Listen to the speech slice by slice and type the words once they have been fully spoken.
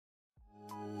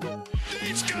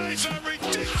guys are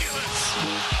ridiculous.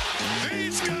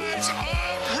 These guys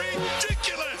are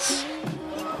ridiculous.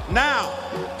 Now,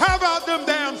 how about them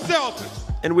damn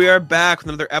Celtics? And we are back with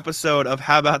another episode of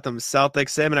How About Them Celtics.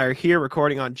 Sam and I are here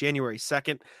recording on January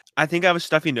 2nd. I think I have a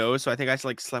stuffy nose, so I think I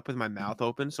slept with my mouth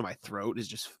open, so my throat is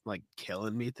just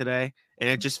killing me today. And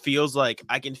it just feels like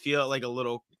I can feel it like a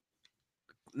little,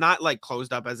 not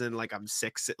closed up as in I'm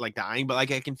sick, dying, but I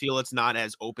can feel it's not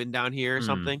as open down here or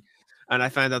something. And I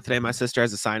found out today my sister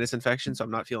has a sinus infection, so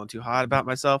I'm not feeling too hot about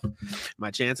myself, my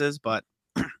chances. But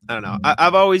I don't know.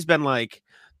 I've always been the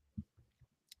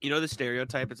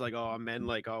stereotype. It's men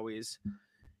always,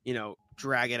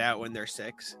 drag it out when they're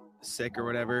sick or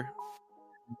whatever.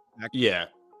 Yeah.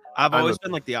 I've always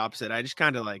been the opposite. I just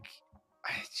kind of I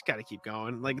just got to keep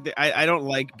going. I don't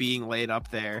like being laid up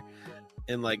there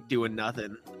and doing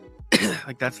nothing.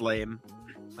 That's lame.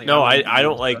 No, I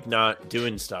don't like not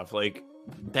doing stuff.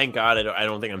 Thank God I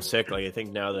don't think I'm sick. I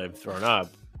think now that I've thrown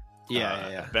up,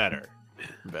 yeah. better.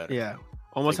 Yeah.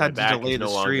 Almost had to delay the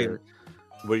stream.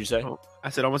 What did you say? I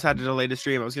said almost had to delay the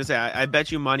stream. I was gonna say I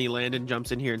bet you money Landon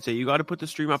jumps in here and say you got to put the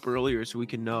stream up earlier so we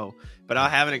can know. But I'll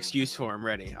have an excuse for him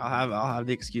ready. I'll have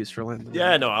the excuse for Landon.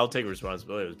 Yeah, no, I'll take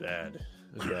responsibility. It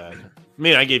was bad. I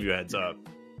mean, I gave you a heads up.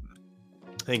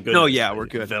 Thank goodness. No, yeah, we're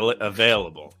good.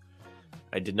 Available.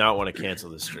 I did not want to cancel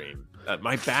the stream.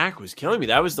 My back was killing me.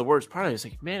 That was the worst part. I was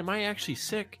like, man, am I actually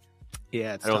sick?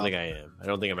 Yeah, I don't think I am. I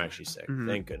don't think I'm actually sick. Mm-hmm.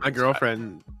 Thank goodness. My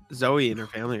girlfriend Zoe and her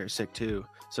family are sick too.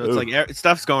 So it's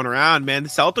stuff's going around, man. The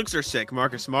Celtics are sick.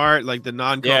 Marcus Smart, the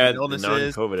non-COVID illnesses.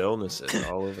 The non-COVID illnesses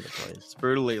all over the place. It's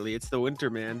brutal lately. It's the winter,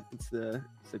 man. It's the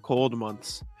cold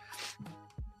months.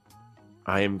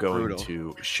 I am going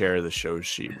to share the show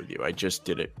sheet with you. I just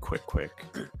did it quick,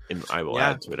 and I will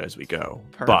add to it as we go.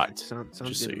 Perfect. But sounds just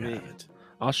good so you to me. have it.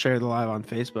 I'll share the live on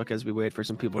Facebook as we wait for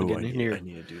some people to get in here. I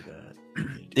need to do that.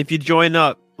 If you join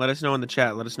up, let us know in the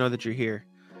chat. Let us know that you're here.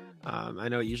 I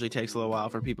know it usually takes a little while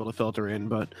for people to filter in,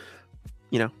 but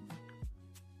I am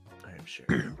sure.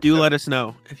 Do let us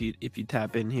know if you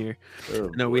tap in here.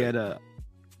 No, we had a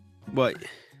what?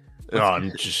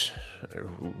 I'm just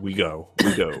we go.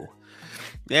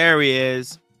 There he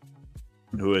is.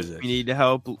 Who is it? We need to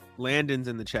help. Landon's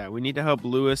in the chat. We need to help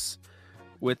Lewis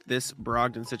with this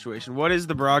Brogdon situation. What is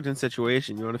the Brogdon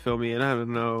situation? You want to fill me in? I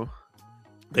don't know.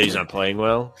 That he's not playing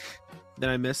well? Did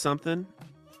I miss something?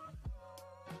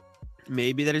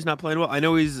 Maybe that he's not playing well. I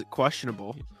know he's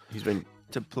questionable. He's been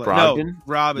to play. Brogdon? No,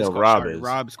 Rob is.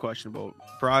 Rob's questionable.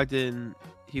 Brogdon,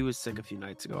 he was sick a few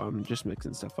nights ago. I'm just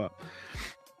mixing stuff up.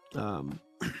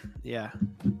 Yeah.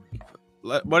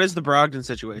 What is the Brogdon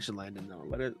situation, Landon? Though,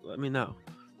 let me know.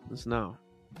 Let's know.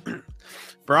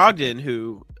 Brogdon,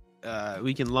 who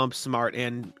we can lump Smart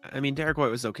and Derek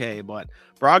White was okay, but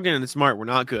Brogdon and Smart were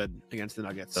not good against the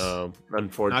Nuggets.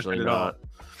 Unfortunately, not.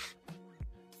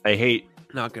 I hate.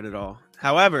 Not good at all.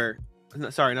 However,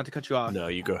 sorry, not to cut you off. No,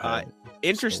 you go ahead.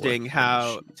 Interesting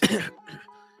how.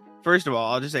 First of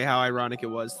all, I'll just say how ironic it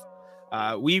was.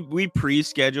 We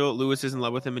pre-schedule. Lewis is in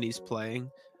love with him, and he's playing.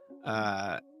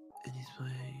 And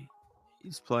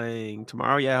he's playing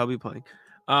tomorrow. Yeah, he'll be playing.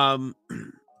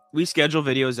 We schedule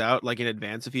videos out in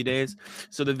advance a few days.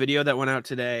 So the video that went out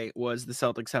today was the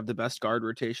Celtics have the best guard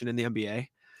rotation in the NBA.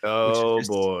 Oh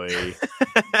boy.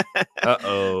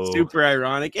 Uh-oh. Super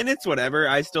ironic, and it's whatever.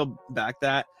 I still back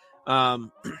that.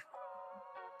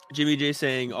 Jimmy J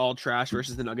saying all trash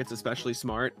versus the Nuggets, especially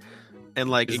Smart. And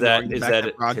is that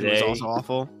Brogdon was also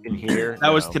awful in here? That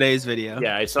was today's video.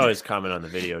 Yeah, I saw his comment on the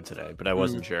video today, but I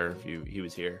wasn't sure if he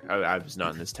was here. I was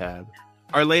not in this tab.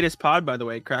 Our latest pod, by the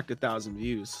way, cracked 1,000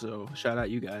 views. So shout out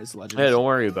you guys, legends. Hey, don't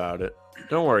worry about it.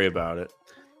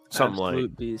 Something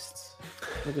Absolute beasts.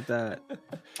 Look at that.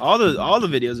 All the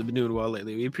videos have been doing well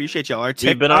lately. We appreciate y'all. Our TikTok,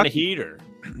 we've been on a heater.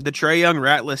 The Trae Young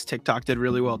Rat List TikTok did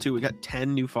really well too. We got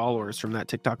 10 new followers from that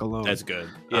TikTok alone. That's good.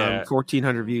 Yeah,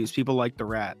 1,400 views. People like the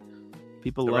rat.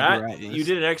 People love the rat. You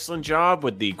did an excellent job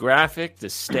with the graphic, the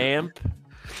stamp.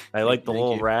 I like the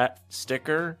little rat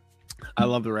sticker. I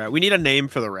love the rat. We need a name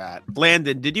for the rat.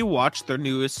 Landon, did you watch the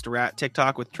newest rat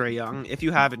TikTok with Trae Young? If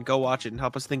you haven't, go watch it and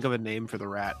help us think of a name for the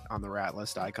rat on the Rat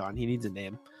List icon. He needs a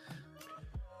name.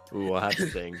 Ooh, I'll have to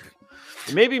think.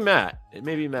 It may be Matt. It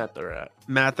may be Matt the Rat.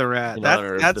 Matt the Rat.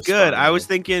 That's good. I was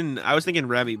thinking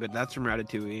Remy, but that's from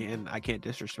Ratatouille, and I can't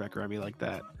disrespect Remy like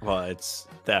that. Well, it's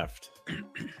theft,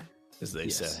 as they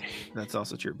say. That's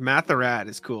also true. Matt the Rat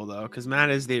is cool though, because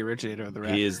Matt is the originator of the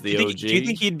rat. He is the OG. Do you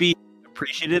think he'd be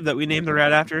appreciative that we named the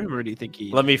rat after him, or do you think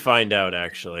he? Let me find out.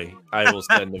 Actually, I will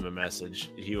send him a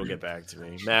message. He will get back to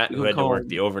me. Matt, who had to work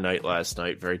the overnight last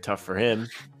night, very tough for him.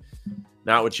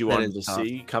 Not what you That wanted to is tough.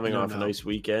 see coming No, off a no. nice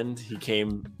weekend. He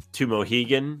came to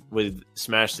Mohegan with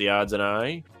Smash the Odds and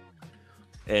I,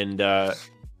 and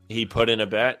he put in a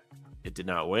bet. It did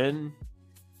not win,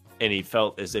 and he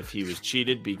felt as if he was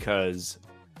cheated because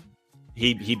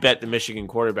he bet the Michigan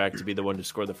quarterback to be the one to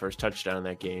score the first touchdown in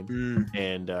that game,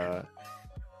 and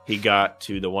he got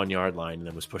to the 1 yard line and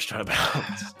then was pushed out of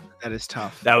bounds. That is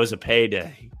tough. That was a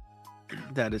payday.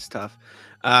 That is tough.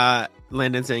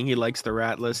 Landon saying he likes the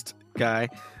rat list guy.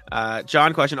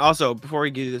 John question. Also, before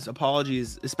we get to this,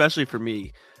 apologies, especially for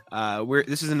me.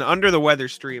 This is an under the weather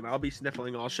stream. I'll be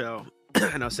sniffling all show.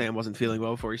 I know Sam wasn't feeling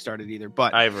well before he started either,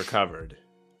 but I've recovered.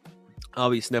 I'll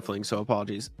be sniffling, so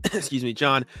apologies. Excuse me,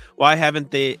 John. Why have they been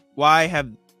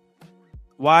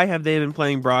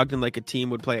playing Brogdon like a team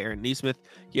would play Aaron Nesmith?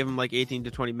 Give him like 18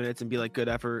 to 20 minutes and be like, good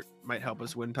effort, might help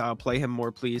us win, pal. Play him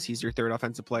more, please. He's your third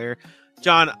offensive player.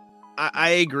 John, I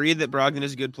agree that Brogdon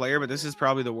is a good player, but this is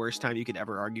probably the worst time you could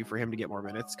ever argue for him to get more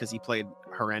minutes because he played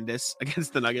horrendous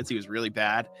against the Nuggets. He was really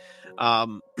bad.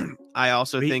 I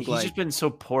also think he's just been so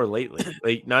poor lately.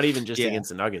 Like not even just against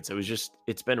the Nuggets.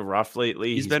 It's been rough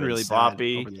lately. He's been really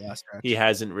sloppy. bad over the last stretch. He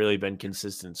hasn't really been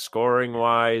consistent scoring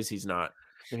wise. He's not.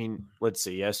 I mean, let's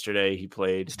see. Yesterday he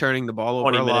played. He's turning the ball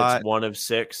over 20 a minutes, lot. 1 of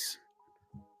 6.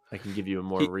 I can give you a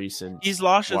more recent. He's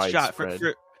lost his shot for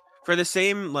the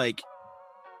same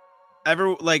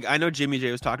I know Jimmy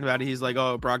J was talking about it. He's like,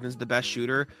 oh, Brogdon's the best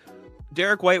shooter.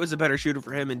 Derek White was a better shooter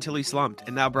for him until he slumped,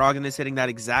 and now Brogdon is hitting that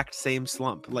exact same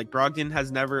slump. Like Brogdon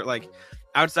has never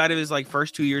outside of his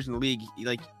first 2 years in the league,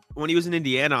 when he was in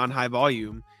Indiana on high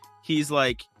volume, he's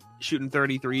shooting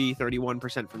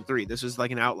 31% from three. This was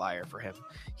an outlier for him.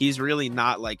 He's really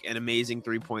not an amazing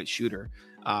 3-point shooter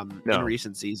in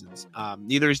recent seasons.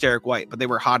 Neither is Derek White, but they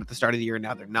were hot at the start of the year and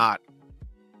now they're not.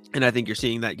 And I think you're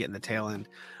seeing that get in the tail end.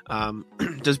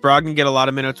 Does Brogdon get a lot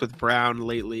of minutes with Brown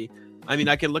lately? I mean,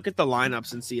 I can look at the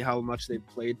lineups and see how much they've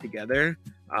played together.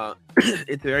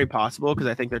 It's very possible because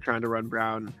I think they're trying to run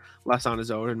Brown less on his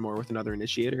own and more with another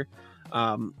initiator.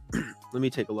 Let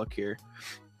me take a look here.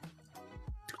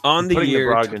 On the year,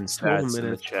 the Brogdon stats in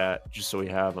the chat just so we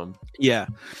have them. Yeah,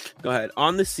 go ahead.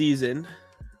 On the season,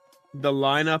 the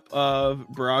lineup of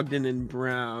Brogdon and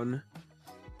Brown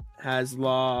has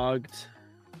logged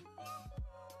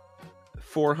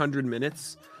 400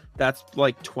 minutes. That's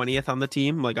 20th on the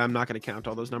team. I'm not going to count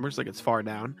all those numbers. It's far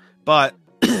down. But,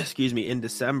 excuse me, in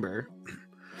December,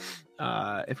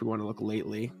 if we want to look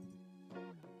lately,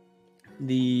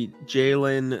 the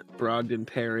Jalen Brogdon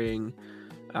pairing,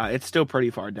 it's still pretty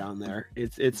far down there.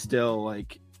 It's still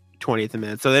 20th a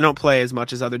minute. So they don't play as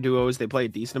much as other duos. They play a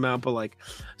decent amount, but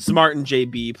Smart and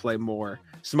JB play more.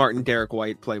 Smart and Derek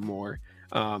White play more.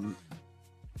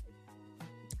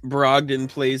 Brogdon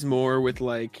plays more with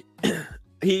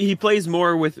he plays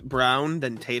more with Brown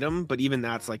than Tatum, but even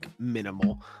that's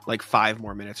minimal, 5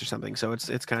 more minutes or something. So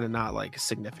it's kind of not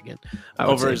significant.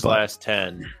 Over his last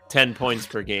 10 points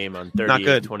per game on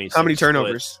 38, 26. How many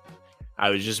turnovers? Splits. I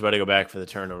was just about to go back for the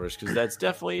turnovers because that's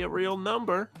definitely a real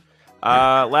number.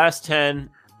 Last 10,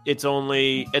 it's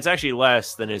actually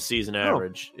less than his season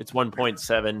average. It's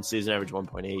 1.7, season average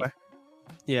 1.8.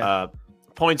 Yeah.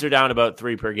 Points are down about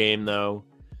 3 per game though.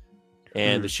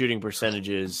 And the shooting percentage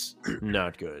is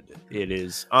not good. It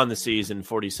is on the season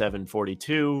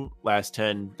 47-42, last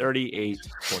 10,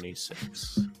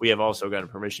 38-26. We have also gotten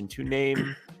permission to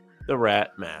name the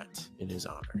Rat Matt in his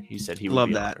honor. He said he would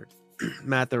be honored.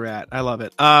 Matt the Rat. I love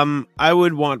it. I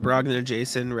would want Brogdon and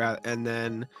Jason and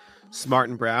then Smart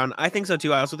and Brown. I think so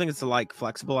too. I also think it's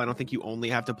flexible. I don't think you only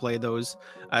have to play those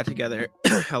together.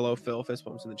 Hello, Phil. Fist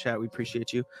bumps in the chat. We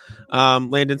appreciate you.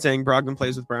 Landon saying Brogdon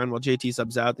plays with Brown while JT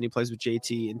subs out, then he plays with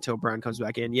JT until Brown comes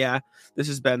back in. Yeah, this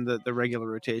has been the regular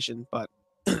rotation, but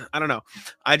I don't know.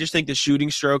 I just think the shooting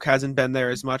stroke hasn't been there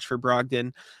as much for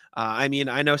Brogdon. I mean,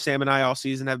 I know Sam and I all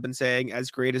season have been saying as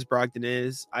great as Brogdon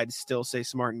is, I'd still say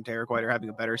Smart and Derek White are having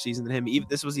a better season than him.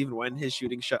 This was even when his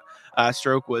shooting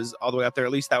stroke was all the way up there.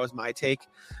 At least that was my take.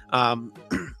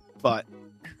 But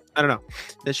I don't know.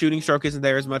 The shooting stroke isn't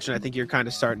there as much, and I think you're kind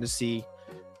of starting to see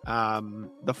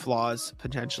the flaws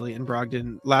potentially in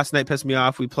Brogdon. Last night pissed me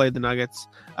off. We played the Nuggets.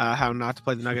 How not to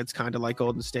play the Nuggets, kind of like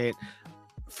Golden State.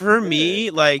 For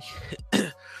me,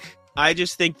 I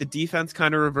just think the defense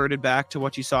kind of reverted back to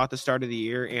what you saw at the start of the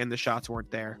year, and the shots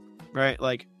weren't there, right?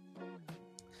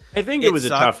 I think it was a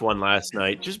tough one last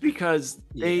night, just because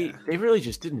they really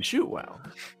just didn't shoot well.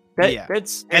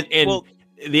 That's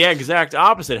the exact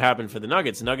opposite happened for the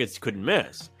Nuggets. The Nuggets couldn't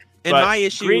miss. And my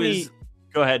issue is,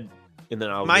 go ahead, and then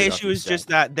I'll. My issue is just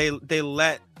that they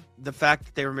let the fact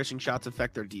that they were missing shots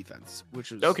affect their defense,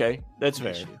 which was okay. That's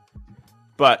fair.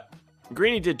 But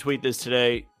Greeny did tweet this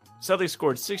today. Celtics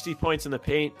scored 60 points in the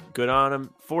paint. Good on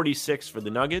them. 46 for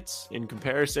the Nuggets. In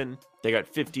comparison, they got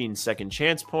 15 second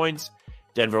chance points.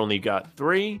 Denver only got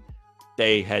 3.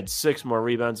 They had 6 more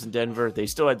rebounds than Denver. They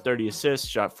still had 30 assists,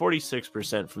 shot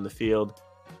 46% from the field,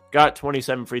 got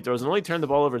 27 free throws, and only turned the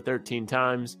ball over 13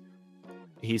 times.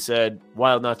 He said,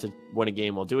 wild not to win a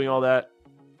game while doing all that.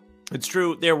 It's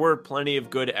true. There were plenty of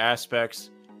good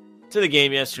aspects to the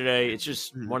game yesterday. It's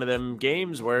just one of them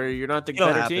games where you're not the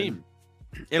better team.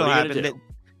 It'll happen.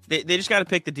 They just got to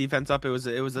pick the defense up. It was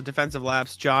a defensive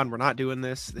lapse. John, we're not doing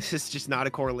this. This is just not a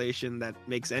correlation that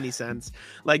makes any sense.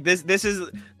 Like this is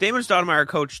Damon Stoudemire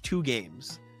coached 2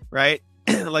 games, right?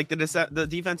 Like the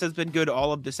defense has been good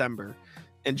all of December,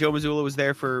 and Joe Mazzulla was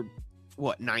there for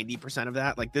 90% of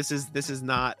that. Like this is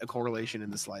not a correlation in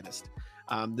the slightest.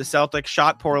 The Celtics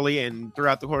shot poorly, and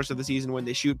throughout the course of the season, when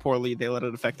they shoot poorly, they let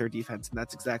it affect their defense, and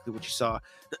that's exactly what you saw.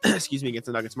 Excuse me, against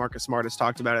the Nuggets. Marcus Smart has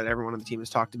talked about it. Everyone on the team has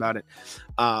talked about it,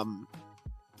 and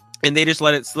they just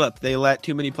let it slip. They let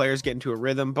too many players get into a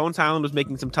rhythm. Bones Highland was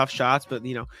making some tough shots, but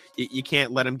you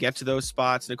can't let him get to those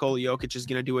spots. Nikola Jokic is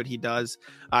going to do what he does.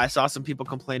 I saw some people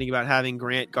complaining about having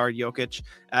Grant guard Jokic.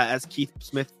 As Keith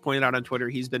Smith pointed out on Twitter,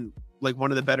 he's been like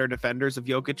one of the better defenders of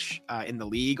Jokic in the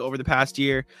league over the past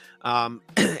year.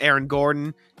 Aaron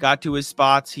Gordon got to his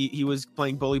spots. He was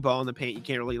playing bully ball in the paint. You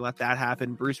can't really let that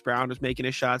happen. Bruce Brown was making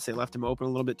his shots. They left him open a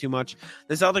little bit too much.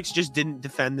 The Celtics just didn't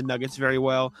defend the Nuggets very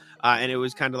well. And it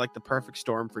was kind of like the perfect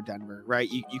storm for Denver, right?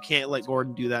 You can't let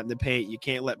Gordon do that in the paint. You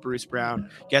can't let Bruce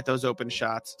Brown get those open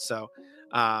shots. So,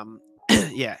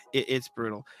 yeah, it's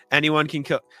brutal. Anyone can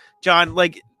kill. John,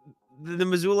 like, the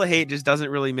Mazzulla hate just doesn't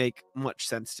really make much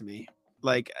sense to me.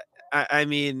 Like, I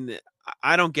mean,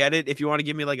 I don't get it. If you want to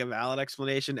give me like a valid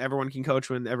explanation, everyone can coach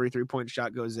when every 3-point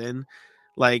shot goes in.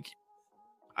 Like,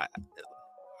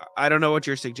 I don't know what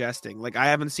you're suggesting. Like, I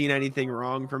haven't seen anything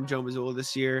wrong from Joe Mazzulla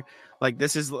this year. Like,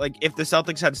 this is like, if the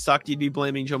Celtics had sucked, you'd be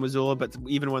blaming Joe Mazzulla. But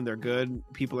even when they're good,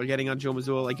 people are getting on Joe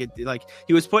Mazzulla. Like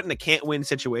he was put in a can't win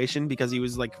situation because he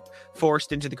was like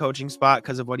forced into the coaching spot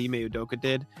because of what Ime Udoka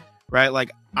did. Right,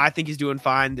 like I think he's doing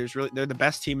fine. They're the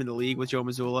best team in the league with Joe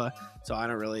Mazzulla, so I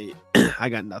don't really, I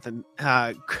got nothing.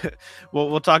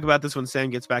 We'll talk about this when Sam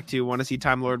gets back to. Want to see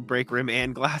Time Lord break rim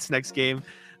and glass next game?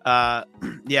 Yeah,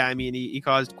 I mean he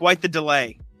caused quite the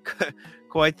delay,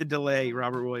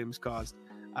 Robert Williams caused.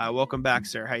 Welcome back,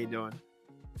 sir. How you doing?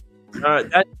 I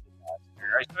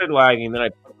started lagging, then I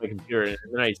put my computer in,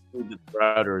 and then I see that the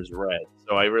router is red,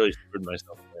 so I really screwed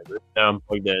myself there. Now I'm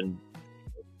plugged in.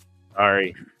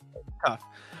 Sorry. Tough.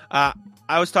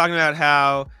 I was talking about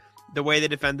how the way they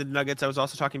defended the Nuggets. I was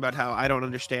also talking about how I don't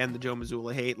understand the Joe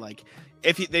Mazzulla hate. Like,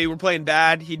 if they were playing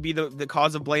bad, he'd be the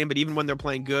cause of blame. But even when they're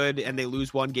playing good and they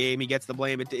lose one game, he gets the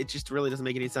blame. It just really doesn't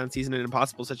make any sense. He's in an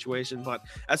impossible situation. But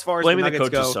as far as blaming the Nuggets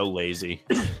coach go, is so lazy.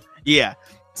 Yeah,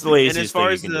 it's the laziest and as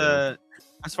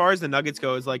far as the do. Nuggets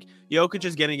go, is like Jokic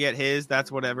is gonna get his.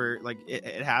 That's whatever. Like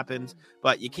it happens,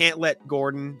 but you can't let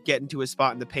Gordon get into his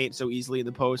spot in the paint so easily in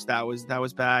the post. That was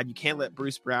bad. You can't let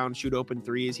Bruce Brown shoot open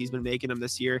threes. He's been making them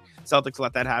this year. Celtics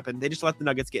let that happen. They just let the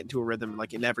Nuggets get into a rhythm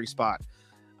like in every spot.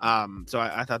 So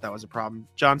I thought that was a problem.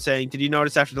 John saying, did you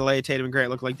notice after the delay Tatum and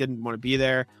Grant looked like didn't want to be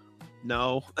there?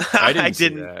 No, I didn't. See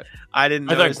that. I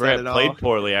didn't. I thought Grant played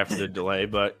poorly after the delay,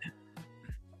 but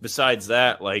besides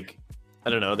that, like. I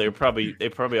don't know. They probably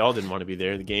all didn't want to be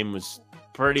there. The game was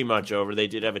pretty much over. They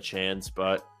did have a chance,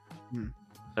 but I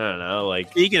don't know.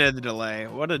 Like, speaking of the delay,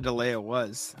 what a delay it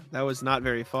was. That was not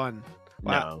very fun.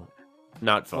 Wow. No,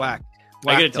 not fun. Whack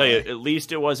I gotta tell delay. you, at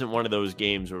least it wasn't one of those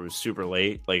games where it was super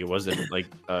late. Like, it wasn't like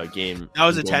a game. That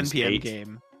was a Golden 10 p.m. State.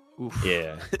 game. Oof.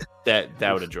 Yeah, that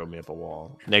would have drove me up a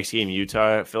wall. Next game,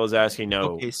 Utah. Phil's asking.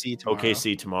 No,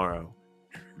 OKC tomorrow.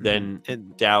 Then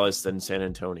Dallas, then San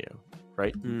Antonio.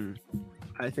 Right?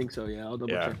 I think so. Yeah, I'll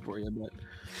double check for you. But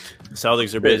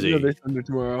Celtics are busy. They're Thunder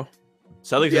tomorrow.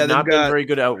 Celtics have not been very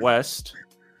good out west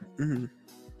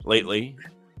lately.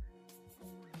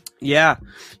 Yeah.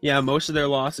 Most of their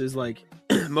losses, like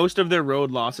most of their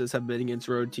road losses, have been against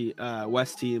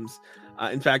West teams.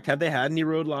 In fact, have they had any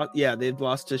road loss? Yeah, they've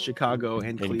lost to Chicago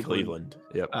and Cleveland.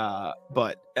 Yep.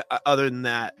 But other than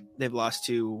that, they've lost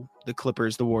to the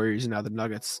Clippers, the Warriors, and now the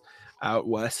Nuggets out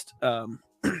west.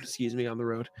 Excuse me, on the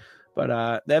road.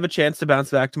 But they have a chance to bounce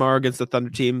back tomorrow against the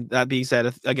Thunder team. That being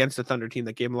said, against the Thunder team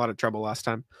that gave them a lot of trouble last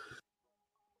time.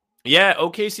 Yeah,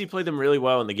 OKC played them really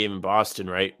well in the game in Boston,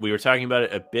 right? We were talking about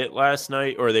it a bit last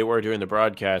night, or they were during the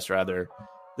broadcast, rather.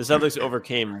 The Celtics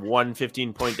overcame one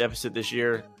 15-point deficit this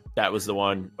year. That was the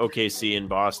one, OKC in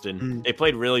Boston. They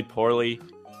played really poorly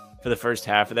for the first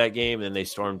half of that game, and then they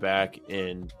stormed back,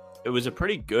 and it was a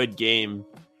pretty good game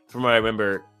from what I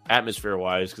remember.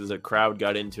 atmosphere-wise because the crowd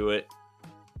got into it.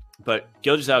 But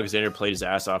Gilgeous-Alexander played his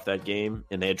ass off that game,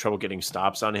 and they had trouble getting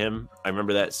stops on him. I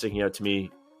remember that sticking out to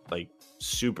me like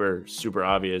super, super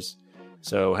obvious.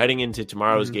 So heading into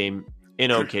tomorrow's game in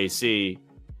OKC,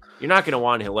 you're not going to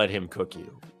want to let him cook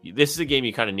you. This is a game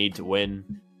you kind of need to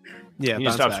win. Yeah, you need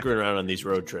to stop screwing around on these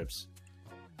road trips.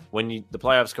 When the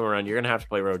playoffs come around, you're going to have to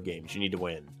play road games. You need to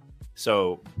win.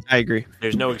 So I agree.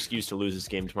 There's no excuse to lose this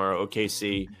game tomorrow.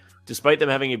 OKC, despite them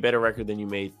having a better record than you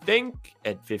may think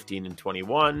at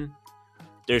 15-21,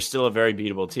 they're still a very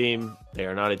beatable team. They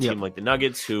are not a team like the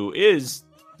Nuggets, who is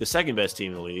the second best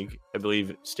team in the league. I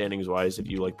believe standings wise, if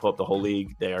you like pull up the whole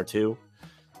league, they are too.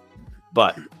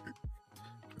 But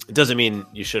it doesn't mean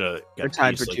you should have got They're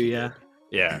tied for two, yeah.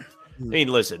 Yeah. I mean,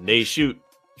 listen, they shoot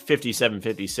 57,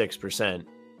 56%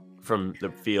 from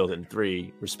the field and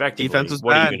three, respectively. Defense was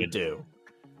what bad. are you going to do?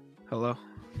 Hello,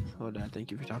 Dad.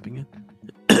 Thank you for topping in.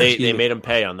 They made them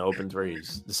pay on the open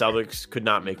threes. The Celtics could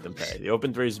not make them pay. The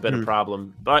open threes has been a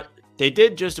problem, but they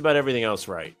did just about everything else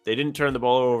right. They didn't turn the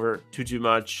ball over too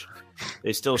much.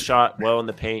 They still shot well in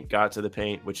the paint, got to the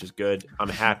paint, which is good. I'm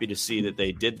happy to see that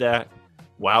they did that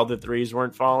while the threes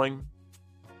weren't falling.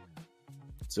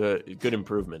 It's a good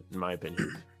improvement, in my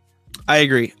opinion. I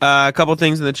agree. A couple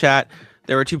things in the chat.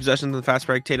 There were 2 possessions in the fast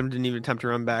break. Tatum didn't even attempt to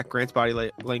run back. Grant's body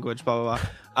language, blah, blah,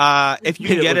 blah. If you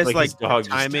can get us like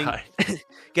timing,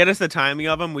 get us the timing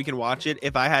of them, we can watch it.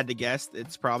 If I had to guess,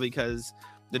 it's probably because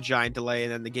the giant delay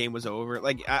and then the game was over.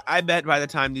 Like I bet by the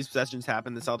time these possessions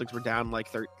happened, the Celtics were down like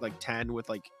 10 with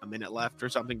like a minute left or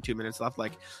something, 2 minutes left.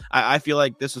 Like I feel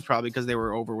like this was probably because they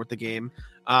were over with the game.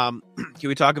 Can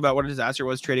we talk about what a disaster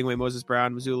was trading away Moses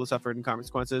Brown? Mazzulla suffered in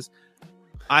consequences.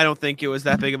 I don't think it was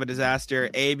that big of a disaster.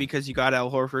 A, because you got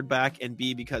Al Horford back, and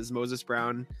B, because Moses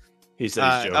Brown. He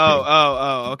said he's joking.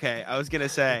 Okay. I was gonna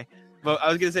say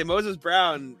Moses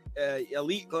Brown,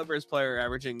 elite Clippers player,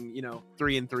 averaging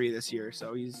 3 and 3 this year,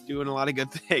 so he's doing a lot of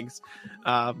good things.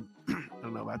 I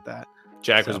don't know about that.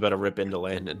 Jack was about to rip into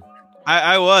Landon.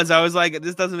 I was like,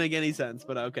 this doesn't make any sense,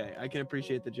 but okay, I can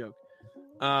appreciate the joke.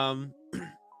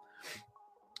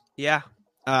 Yeah.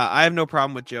 I have no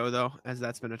problem with Joe, though, as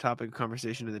that's been a topic of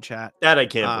conversation in the chat. That I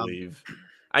can't believe.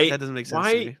 That doesn't make sense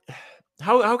to me.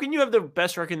 How can you have the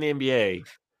best record in the NBA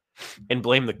and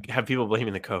have people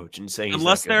blaming the coach and saying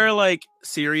unless there are like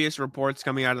serious reports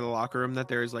coming out of the locker room that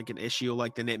there's like an issue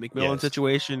like the Nate McMillan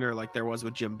situation or like there was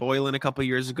with Jim Boylan a couple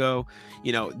years ago,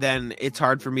 then it's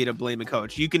hard for me to blame a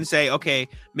coach. You can say, okay,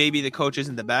 maybe the coach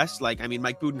isn't the best. Like, I mean,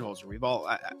 Mike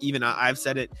Budenholzer, I've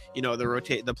said it,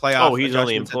 the playoff. Oh, he's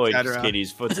only employed because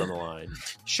Katie's foot's on the line.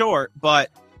 Sure, but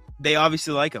they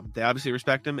obviously like him. They obviously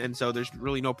respect him. And so there's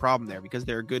really no problem there because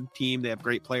they're a good team. They have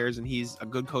great players and he's a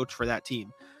good coach for that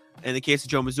team. In the case of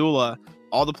Joe Mazzulla,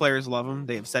 all the players love him.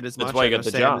 They have said as much. That's why he got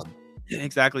the job.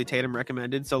 Exactly. Tatum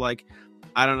recommended. So, like,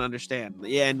 I don't understand.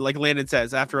 Yeah, and like Landon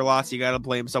says, after a loss, you got to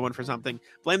blame someone for something.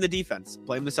 Blame the defense.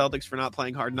 Blame the Celtics for not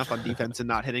playing hard enough on defense and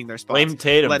not hitting their spots. Blame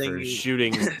Tatum for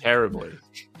shooting terribly.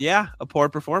 Yeah, a poor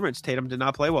performance. Tatum did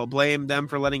not play well. Blame them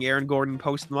for letting Aaron Gordon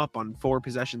post them up on 4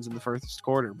 possessions in the first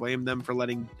quarter. Blame them for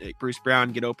letting Bruce Brown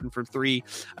get open for 3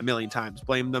 a million times.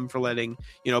 Blame them for letting,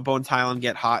 Bones Highland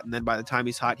get hot, and then by the time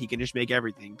he's hot, he can just make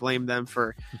everything. Blame them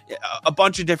for a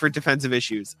bunch of different defensive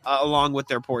issues, along with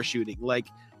their poor shooting. Like,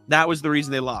 that was the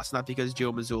reason they lost, not because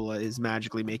Joe Mazzulla is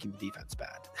magically making the defense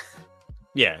bad.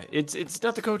 Yeah, it's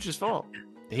not the coach's fault.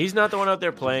 He's not the one out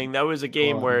there playing. That was a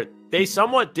game where they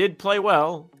somewhat did play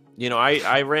well.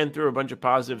 I ran through a bunch of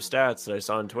positive stats that I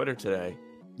saw on Twitter today.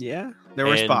 Yeah, there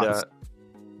were spots.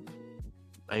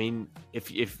 I mean,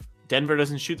 if Denver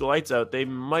doesn't shoot the lights out, they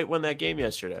might win that game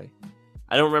yesterday.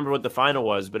 I don't remember what the final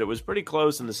was, but it was pretty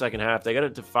close in the second half. They got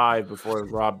it to 5 before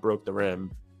Rob broke the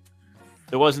rim.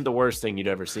 It wasn't the worst thing you'd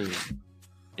ever seen,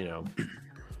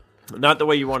 Not the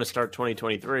way you want to start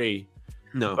 2023.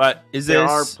 No, but there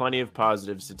are plenty of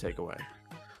positives to take away.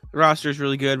 The roster is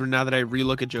really good, but now that I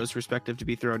relook at Joe's perspective to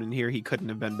be thrown in here, he couldn't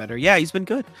have been better. Yeah, he's been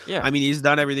good. Yeah, I mean, he's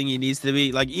done everything he needs to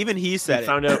be. Like, even he said he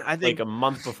found out I think like a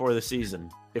month before the season,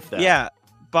 if that. Yeah,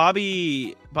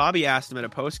 Bobby asked him at a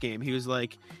post game. He was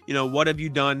like, what have you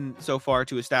done so far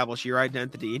to establish your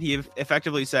identity? And he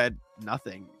effectively said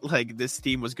nothing. Like, this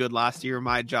team was good last year.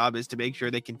 My job is to make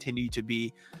sure they continue to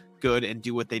be good and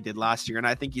do what they did last year. And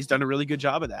I think he's done a really good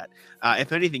job of that.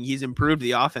 If anything, he's improved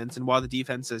the offense. And while the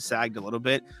defense has sagged a little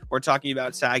bit, we're talking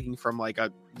about sagging from like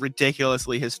a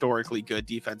ridiculously historically good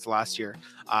defense last year.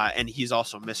 And he's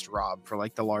also missed Rob for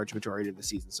like the large majority of the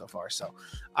season so far. So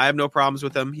I have no problems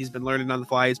with him. He's been learning on the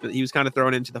fly, but he was kind of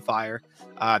thrown into the fire.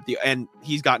 And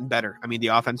he's gotten better. I mean, the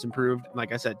offense improved.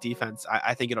 Like I said, defense,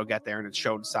 I think it'll get there, and it's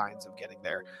shown signs of getting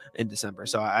there in December.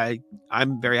 So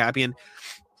I'm very happy. And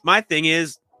my thing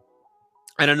is,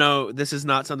 I don't know, this is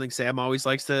not something Sam always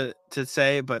likes to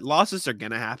say, but losses are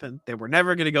going to happen. They were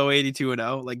never going to go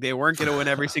 82-0. Like, they weren't going to win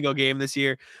every single game this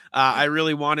year. I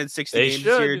really wanted 60 games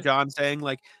this year. John saying,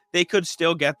 like, they could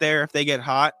still get there if they get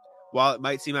hot. While it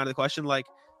might seem out of the question, like,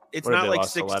 it's not like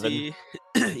 60.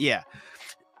 Yeah.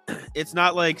 It's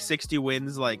not like 60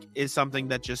 wins, like, is something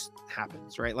that just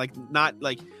happens, right? Like, not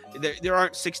like there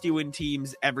aren't 60 win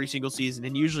teams every single season.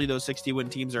 And usually those 60 win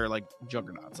teams are like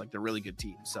juggernauts, like they're really good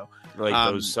teams. So like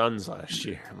those Suns last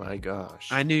year, my gosh.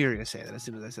 I knew you were going to say that as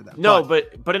soon as I said that. No,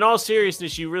 but in all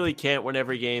seriousness, you really can't win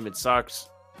every game. It sucks.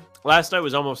 Last night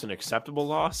was almost an acceptable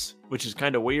loss, which is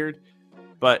kind of weird.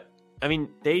 But I mean,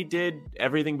 they did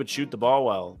everything but shoot the ball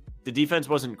well. The defense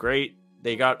wasn't great.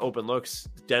 They got open looks,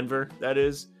 Denver, that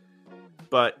is.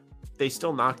 But they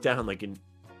still knocked down like an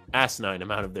asinine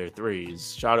amount of their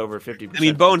threes. Shot over 50%. I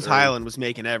mean, Bones Highland was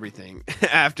making everything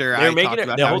after they were I making talked it.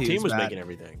 about The how whole he team was bad. making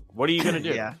everything. What are you going to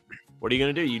do? Yeah. What are you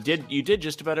going to do? You did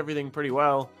just about everything pretty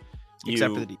well.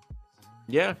 Except for the defense.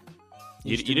 Yeah.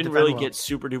 You didn't really get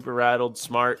super duper rattled.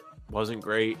 Smart wasn't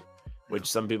great,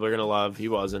 which some people are going to love. He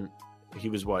wasn't. He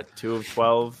was what, 2 of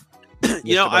 12?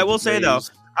 You know, I will say though,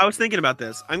 I was thinking about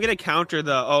this. I'm going to counter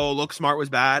the, look, Smart was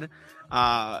bad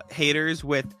haters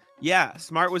with, yeah,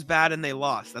 Smart was bad and they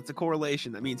lost. That's a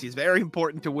correlation. That means he's very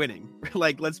important to winning.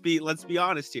 Like, let's be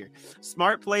honest here.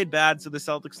 Smart played bad, so the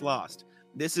Celtics lost.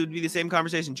 This would be the same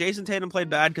conversation. Jason Tatum played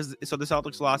bad so the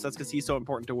Celtics lost. That's because he's so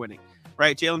important to winning,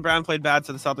 right? Jaylen Brown played bad,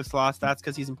 so the Celtics lost. That's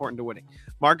because he's important to winning.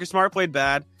 Marcus Smart played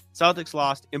bad. Celtics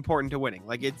lost. Important to winning.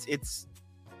 Like, it's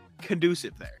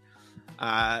conducive there.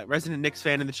 Resident Knicks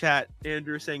fan in the chat,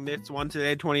 Andrew, saying Knicks won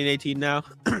today, 2018 now.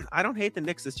 I don't hate the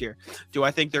Knicks this year. Do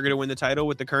I think they're going to win the title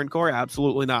with the current core?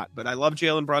 Absolutely not. But I love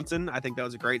Jalen Brunson. I think that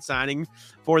was a great signing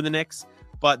for the Knicks,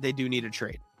 but they do need a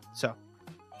trade. So,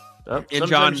 and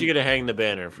sometimes you got to hang the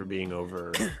banner for being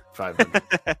over 500.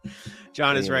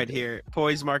 John is right here.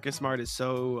 Poise Marcus Smart is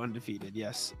so undefeated.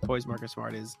 Yes, Poise Marcus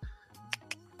Smart is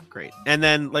great. And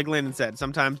then, like Landon said,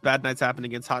 sometimes bad nights happen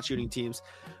against hot shooting teams.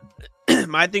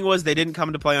 My thing was they didn't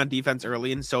come to play on defense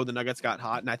early, and so the Nuggets got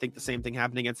hot. And I think the same thing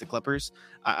happened against the Clippers.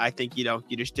 I think, you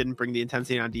just didn't bring the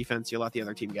intensity on defense. You let the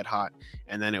other team get hot,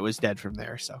 and then it was dead from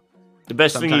there. So the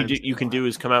best thing you can do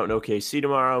is come out in OKC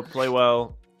tomorrow, play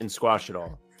well, and squash it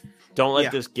all. Don't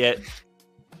let this get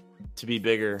to be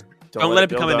bigger. Don't let it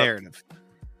become a narrative.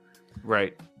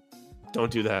 Right.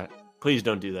 Don't do that. Please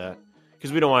don't do that,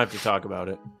 because we don't want to have to talk about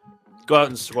it. Go out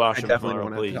and squash them tomorrow,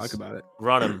 please. Talk about it.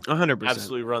 Run them. 100%.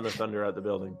 Absolutely run the Thunder out the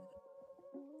building.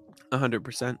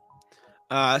 100%.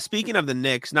 Speaking of the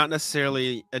Knicks, not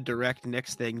necessarily a direct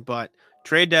Knicks thing, but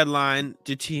trade deadline,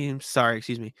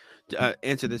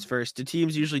 answer this first. Do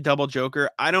teams usually double Joker?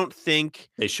 I don't think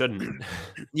they shouldn't.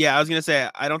 Yeah, I was going to say,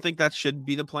 I don't think that should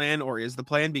be the plan or is the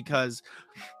plan, because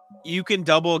you can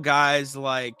double guys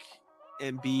like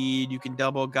Embiid, you can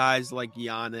double guys like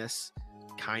Giannis,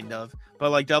 kind of, but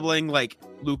like doubling like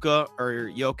Luka or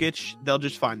Jokic, they'll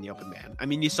just find the open man. I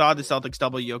mean, you saw the Celtics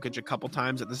double Jokic a couple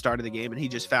times at the start of the game, and he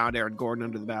just found Aaron Gordon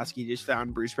under the basket. He just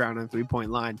found Bruce Brown on the 3-point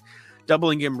line.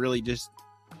 Doubling him really just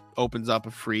opens up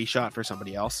a free shot for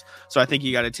somebody else. So I think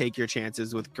you got to take your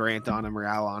chances with Grant on him or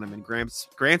Al on him. And Grant's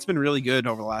been really good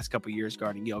over the last couple of years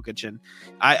guarding Jokic, and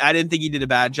I didn't think he did a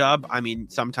bad job. I mean,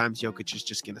 sometimes Jokic is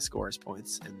just going to score his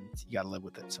points, and you got to live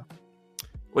with it. So,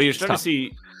 well, you're starting to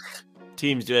see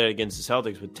teams do that against the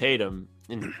Celtics with Tatum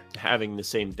and having the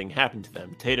same thing happen to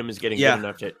them. Tatum is getting good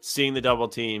enough to seeing the double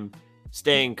team,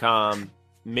 staying calm,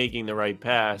 making the right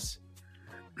pass,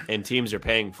 and teams are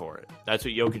paying for it. That's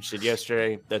what Jokic did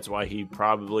yesterday. That's why he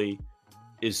probably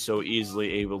is so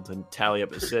easily able to tally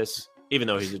up assists, even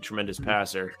though he's a tremendous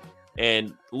passer.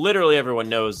 And literally everyone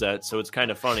knows that, so it's kind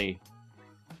of funny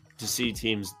to see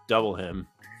teams double him,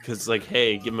 because it's like,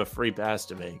 hey, give him a free pass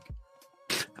to make.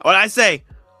 What did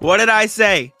I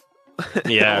say?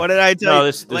 Yeah. What did I tell you? No,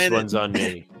 this one's on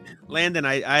me. Landon,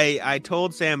 I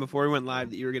told Sam before we went live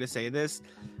that you were going to say this.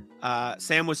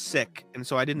 Sam was sick, and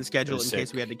so I didn't schedule it in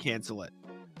case we had to cancel it,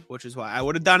 which is why I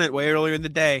would have done it way earlier in the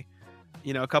day.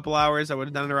 A couple hours. I would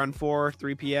have done it around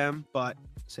 3 p.m., but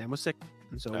Sam was sick.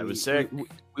 And so I was sick.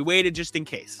 We waited just in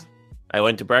case. I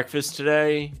went to breakfast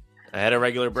today. I had a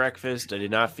regular breakfast. I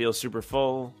did not feel super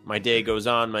full. My day goes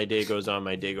on, my day goes on,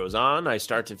 my day goes on. I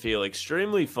start to feel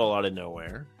extremely full out of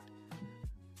nowhere.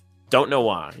 Don't know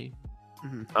why.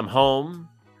 Mhm. I'm home,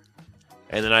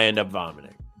 and then I end up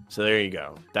vomiting. So there you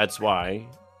go. That's why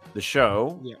the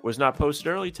show was not posted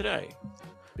early today,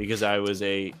 because I was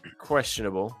a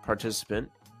questionable participant.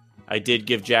 I did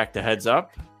give Jack the heads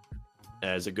up,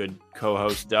 as a good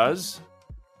co-host does.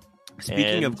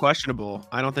 Speaking of questionable,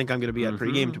 I don't think I'm going to be at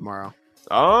pregame tomorrow.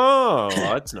 Oh,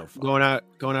 that's no fun.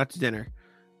 Going out to dinner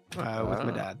with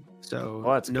my dad. So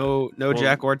that's no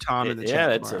Jack or Tom in the chat. Yeah,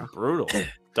 that's tomorrow. a brutal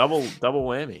double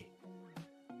whammy.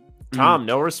 Tom,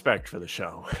 no respect for the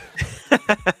show.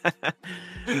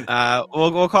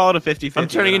 We'll call it a 50-50. I'm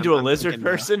turning into a lizard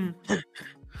person.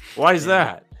 Why is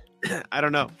that? I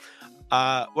don't know.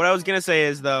 What I was gonna say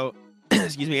is though,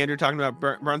 excuse me, Andrew talking about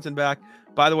Brunson back.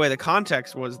 By the way, the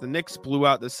context was the Knicks blew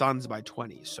out the Suns by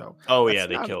 20. So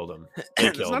they killed them.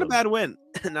 It's not a bad win.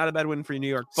 Not a bad win for New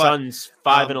York. But, Suns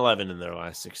 5-11 in their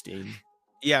last 16.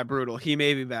 Yeah, brutal. He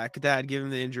may be back. Dad, give him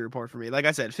the injury report for me. Like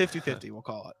I said, 50-50, we'll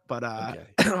call it. But okay.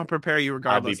 I'll prepare you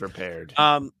regardless. I'll be prepared.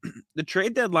 The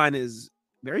trade deadline is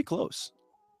very close.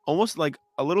 Almost like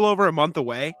a little over a month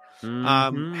away.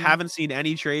 Haven't seen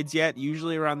any trades yet.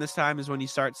 Usually around this time is when you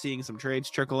start seeing some trades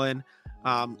trickle in.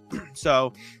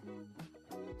 So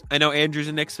I know Andrew's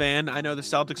a Knicks fan. I know the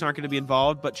Celtics aren't going to be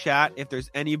involved, but chat, if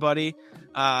there's anybody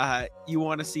you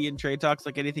want to see in trade talks,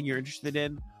 like anything you're interested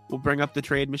in, we'll bring up the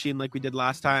trade machine like we did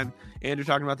last time. Andrew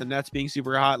talking about the Nets being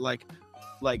super hot. Like,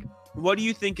 what do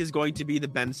you think is going to be the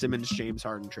Ben Simmons, James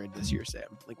Harden trade this year,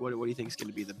 Sam? Like, what do you think is going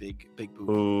to be the big boom?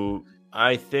 Ooh,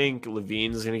 I think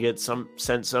Levine's going to get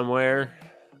sent somewhere.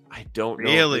 I don't know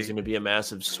if there's going to be a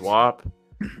massive swap.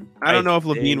 I don't know if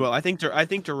Levine will. I think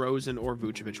DeRozan or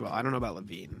Vucevic will. I don't know about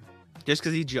Levine, just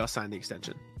because he just signed the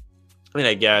extension. I mean,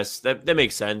 I guess that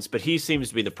makes sense, but he seems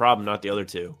to be the problem, not the other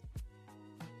two.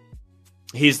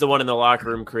 He's the one in the locker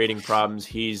room creating problems.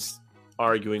 He's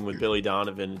arguing with Billy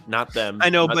Donovan, not them. I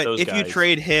know, but if you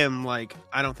trade him, like,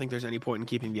 I don't think there's any point in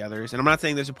keeping the others. And I'm not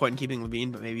saying there's a point in keeping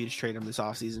Levine, but maybe you just trade him this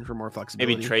offseason for more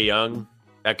flexibility. Maybe Trae Young.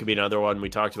 That could be another one. We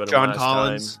talked about John last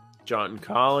Collins. time. John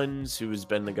Collins, who has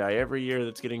been the guy every year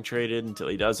that's getting traded until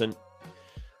he doesn't.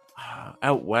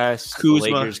 Out west, Kuzma.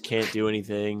 The Lakers can't do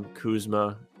anything.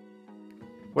 Kuzma.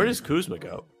 Where does Kuzma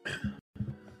go?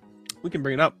 We can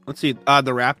bring it up. Let's see.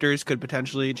 The Raptors could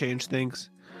potentially change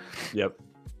things. Yep.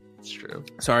 It's true.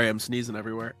 Sorry, I'm sneezing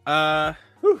everywhere.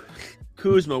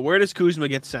 Kuzma. Where does Kuzma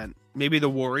get sent? Maybe the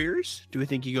Warriors? Do we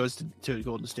think he goes to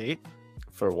Golden State?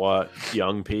 For what?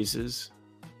 Young pieces?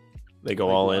 They go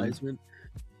all in? Wiseman?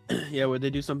 Yeah, would they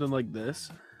do something like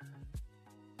this?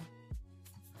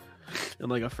 And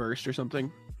like a first or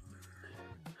something?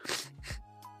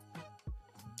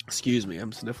 Excuse me,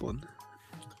 I'm sniffling.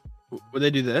 Would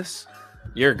they do this?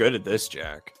 You're good at this,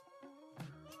 Jack.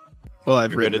 Well,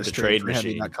 I've You're written good at the trade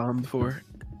machine. Heavy.com before.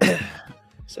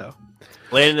 So,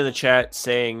 Landon in the chat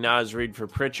saying Nas Reed for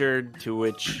Pritchard, to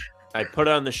which I put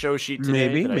on the show sheet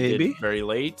today. I did very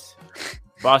late.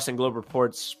 Boston Globe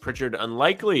reports Pritchard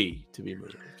unlikely to be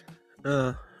moved.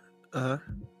 Or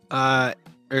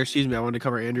excuse me, I wanted to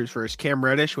cover Andrews first. Cam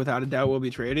Reddish, without a doubt, will be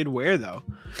traded. Where though?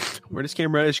 Where does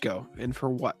Cam Reddish go, and for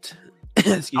what?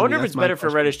 I wonder if it's better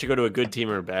for Reddish to go to a good team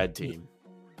or a bad team.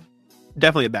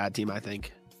 Definitely a bad team, I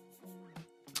think.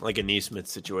 Like a Neesmith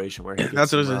situation where he gets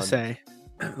that's what I was gonna say.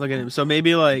 Look at him. So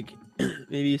maybe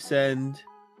send.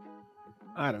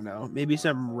 I don't know. Maybe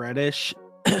some Reddish.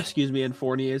 Excuse me, in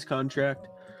Fournier's contract.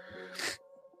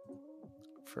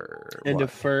 A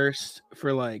first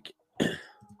for like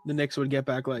the Knicks would get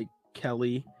back like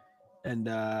Kelly and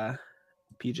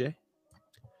PJ.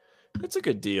 That's a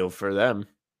good deal for them.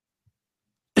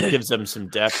 Gives them some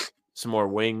depth, some more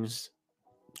wings.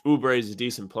 Oubre is a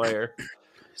decent player.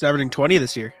 He's averaging 20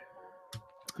 this year.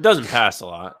 Doesn't pass a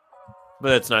lot, but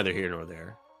that's neither here nor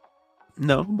there.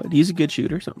 No, but he's a good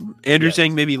shooter. Something. Andrew's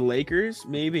saying maybe Lakers.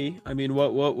 Maybe. I mean,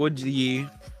 what would the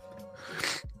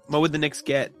Knicks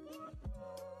get?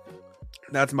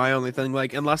 That's my only thing.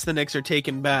 Like, unless the Knicks are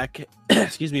taking back,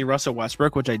 excuse me, Russell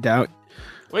Westbrook, which I doubt.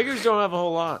 Lakers don't have a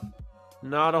whole lot.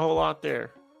 Not a whole lot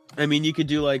there. I mean, you could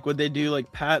do like, would they do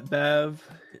like Pat Bev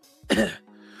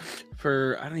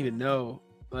for, I don't even know,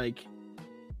 like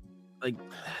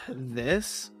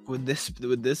this? Would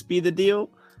this be the deal?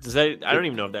 Does that? I don't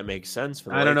even know if that makes sense for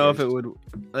the I don't know Lakers. if it would.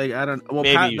 Like, I don't. Well,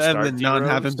 Maybe Pat you Bev start and none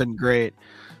D-Rose. haven't been great.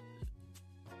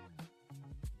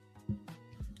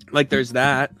 Like, there's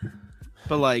that,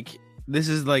 but like, this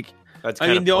is like. That's I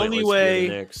kind mean, of the only pointless for way.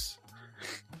 the Knicks.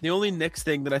 The only Knicks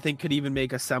thing that I think could even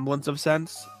make a semblance of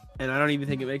sense, and I don't even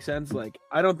think it makes sense. Like,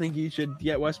 I don't think you should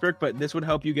get Westbrook, but this would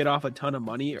help you get off a ton of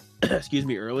money. Excuse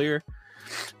me, earlier.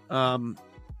 Like,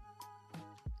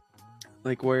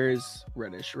 where's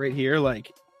Reddish? Right here.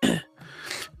 Like,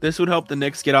 this would help the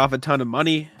Knicks get off a ton of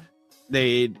money.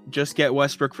 They'd just get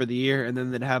Westbrook for the year, and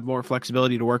then they'd have more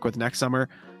flexibility to work with next summer.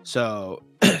 So,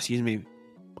 excuse me,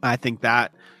 I think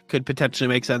that could potentially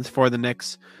make sense for the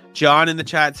Knicks. John in the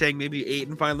chat saying maybe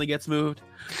Ayton finally gets moved.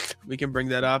 We can bring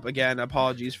that up. Again,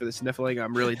 apologies for the sniffling.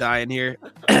 I'm really dying here.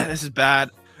 This is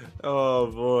bad. Oh,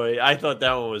 boy. I thought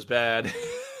that one was bad.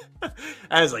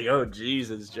 I was like, oh,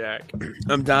 Jesus, Jack.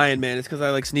 I'm dying, man. It's because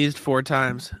I sneezed 4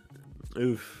 times.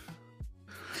 Oof.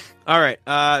 All right.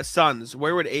 Suns.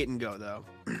 Where would Ayton go, though?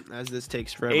 As this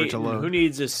takes forever to Ayton, load. who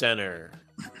needs a center?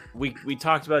 We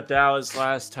talked about Dallas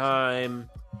last time.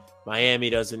 Miami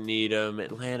doesn't need him.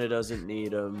 Atlanta doesn't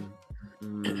need him.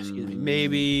 Excuse me.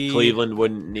 Maybe Cleveland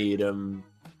wouldn't need him.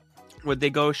 Would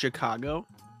they go Chicago?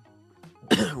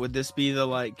 Would this be the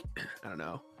I don't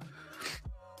know.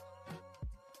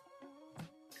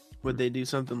 Would they do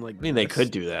something like? I mean, they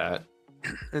could do that,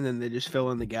 and then they just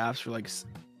fill in the gaps for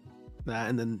that,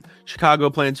 and then Chicago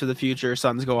plans for the future.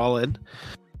 Suns go all in.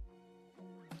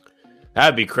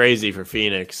 That'd be crazy for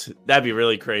Phoenix. That'd be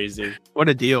really crazy. What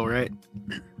a deal, right?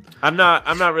 I'm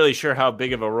not really sure how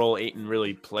big of a role Ayton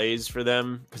really plays for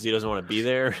them because he doesn't want to be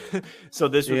there. So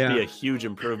this would be a huge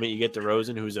improvement. You get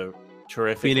DeRozan, who's a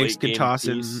terrific Phoenix could toss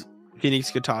piece.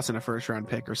 Phoenix could toss in a first round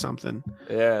pick or something.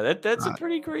 Yeah, that's a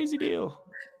pretty crazy deal.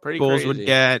 Pretty Bulls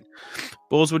crazy.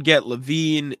 Bulls would get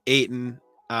Levine, Ayton,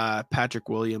 Patrick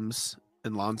Williams,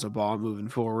 and Lonzo Ball moving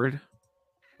forward.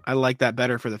 I like that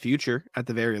better for the future, at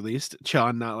the very least.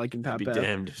 John not liking Pat I'd be Bev.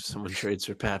 damned if someone trades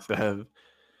for Pat Bev.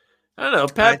 I don't know.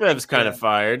 Pat Bev's kind of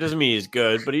fire. Doesn't mean he's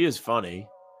good, but he is funny.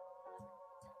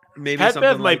 Maybe Pat something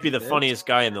Bev might like be the this. funniest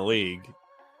guy in the league.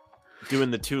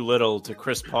 Doing the too little to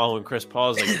Chris Paul when Chris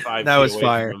Paul's 5 That feet was away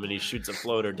fire. from him and he shoots a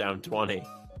floater down 20.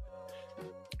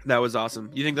 That was awesome.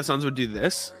 You think the Suns would do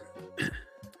this?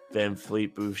 Van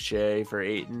Fleet, Boucher for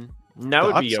Ayton. That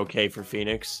would be Thoughts? okay for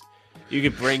Phoenix. You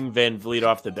could bring Van Vliet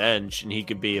off the bench, and he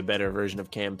could be a better version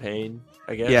of Campaign,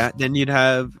 I guess. Yeah. Then you'd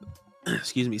have,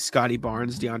 Scotty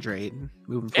Barnes, DeAndre Ayton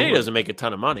moving forward. And he doesn't make a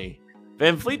ton of money.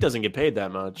 Van Fleet doesn't get paid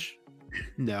that much.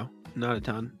 No, not a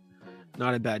ton.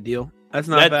 Not a bad deal. That's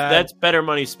not bad. That's better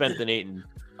money spent than Ayton.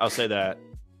 I'll say that.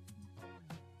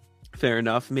 Fair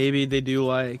enough. Maybe they do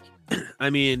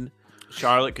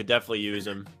Charlotte could definitely use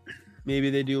him. maybe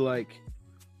they do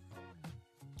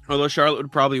although Charlotte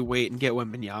would probably wait and get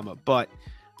Wembanyama, but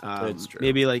That's true.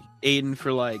 maybe Ayton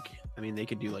for they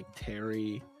could do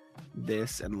Terry,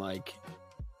 this and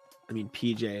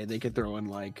PJ. They could throw in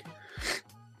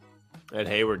That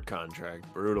Hayward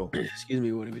contract, brutal. excuse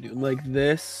me, what are we doing?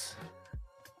 This,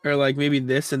 or maybe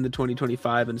this in the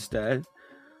 2025 instead.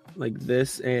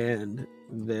 This and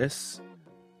this.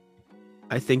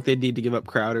 I think they'd need to give up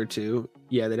Crowder too.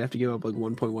 Yeah, they'd have to give up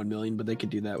 1.1 million, but they could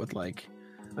do that with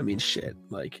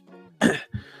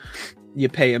you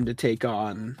pay him to take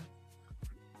on.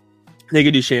 They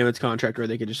could do Shamit's contract, or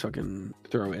they could just fucking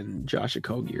throw in Josh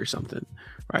Okogie or something,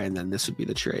 right? And then this would be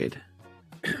the trade.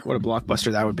 What a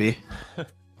blockbuster that would be.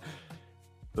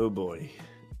 Oh boy,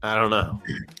 I don't know.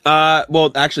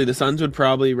 Well, actually, the Suns would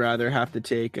probably rather have to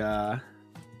take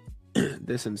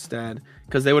this instead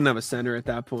because they wouldn't have a center at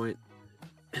that point.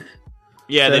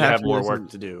 Yeah, So they'd it'd have have to more be work some-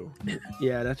 to do.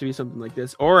 Yeah, it'd have to be something like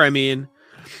this. Or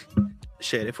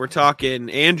if we're talking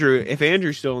Andrew, if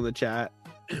Andrew's still in the chat,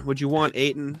 would you want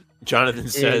Ayton Jonathan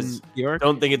says, in New York?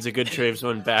 "Don't think it's a good trade if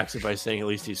someone backs it by saying at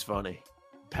least he's funny."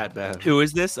 Pat Bev, Who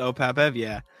is this? Oh, Pat Bev.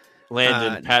 Yeah.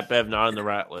 Landon, Pat Bev not on the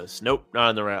rat list. Nope, not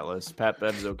on the rat list. Pat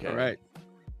Bev's okay. All right.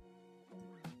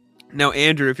 Now,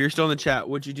 Andrew, if you're still in the chat,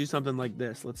 would you do something like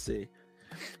this? Let's see.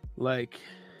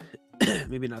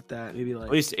 Maybe not that. Maybe At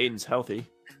least Aiden's healthy.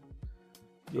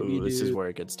 maybe Ooh, this is do- where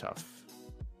it gets tough.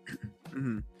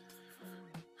 Mhm.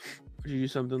 Would you do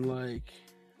something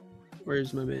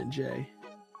where's my man Jay?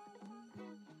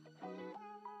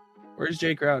 Where's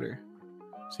Jay Crowder?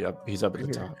 See, he's up at the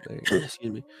Right here. top. There you go.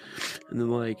 Excuse me. And then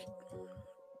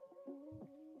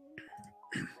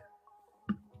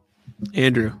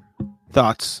Andrew,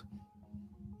 thoughts?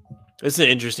 It's an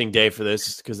interesting day for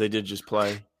this because they did just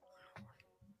play.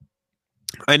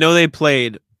 I know they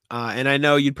played, and I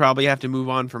know you'd probably have to move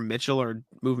on from Mitchell or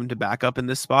move him to backup in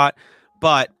this spot,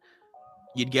 but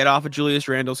you'd get off of Julius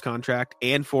Randle's contract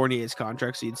and Fournier's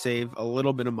contract, so you'd save a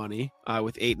little bit of money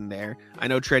with Ayton there. I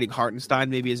know trading Hartenstein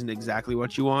maybe isn't exactly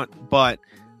what you want, but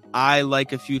I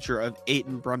like a future of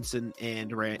Ayton, Brunson,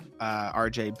 and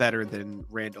RJ better than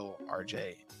Randall,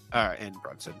 RJ, and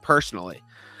Brunson personally.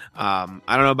 I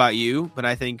don't know about you, but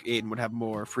I think Ayton would have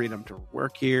more freedom to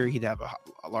work here. He'd have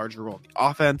a larger role in the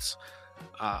offense.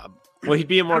 Well, he'd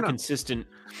be a more consistent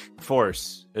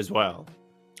force as well.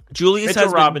 Julius Mitchell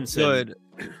has Robinson been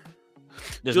good.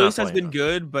 Julius has been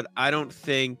good, but I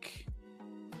think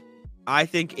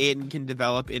Ayton can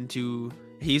develop into.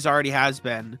 He's already has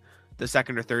been the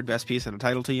second or third best piece on a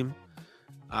title team.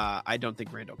 I don't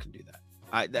think Randall can do that.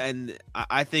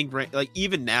 I think like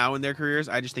even now in their careers,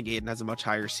 I just think Ayton has a much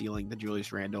higher ceiling than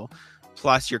Julius Randle.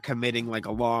 Plus, you're committing like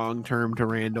a long term to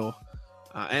Randall,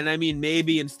 and I mean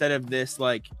maybe instead of this,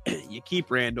 like you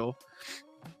keep Randall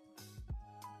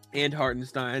and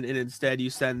Hartenstein, and instead you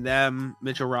send them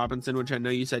Mitchell Robinson, which I know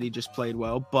you said he just played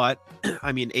well, but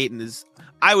I mean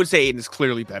I would say Ayton is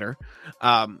clearly better.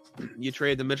 You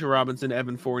trade the Mitchell Robinson,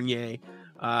 Evan Fournier,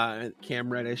 Cam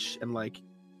Reddish, and like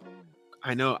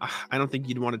I don't think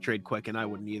you'd want to trade Quick, and I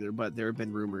wouldn't either, but there have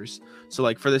been rumors. So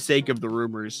like for the sake of the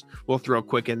rumors, we'll throw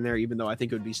Quick in there, even though I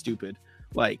think it would be stupid.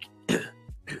 Like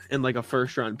and like a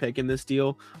first round pick in this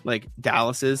deal, like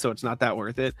Dallas is, so it's not that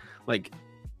worth it. Like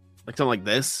something like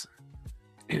this.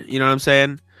 You know what I'm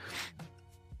saying?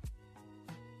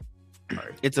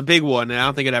 It's a big one, and I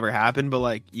don't think it ever happened, but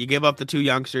like you give up the two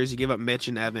youngsters, you give up Mitch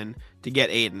and Evan to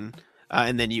get Ayton,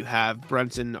 and then you have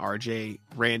Brunson, RJ,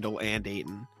 Randall, and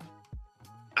Ayton.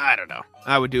 I don't know.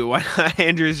 I would do it. Why not?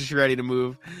 Andrew's just ready to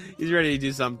move. He's ready to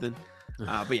do something.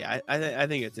 But yeah, I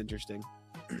think it's interesting,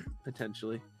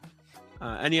 potentially.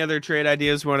 Any other trade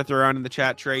ideas we want to throw around in the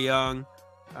chat? Trae Young,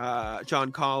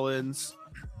 John Collins,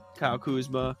 Kyle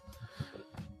Kuzma.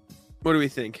 What do we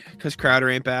think? Because Crowder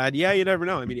ain't bad. Yeah, you never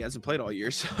know. I mean, he hasn't played all year,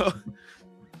 so.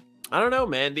 I don't know,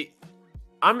 man.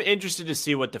 I'm interested to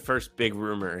see what the first big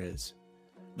rumor is.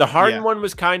 The Harden one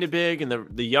was kind of big, and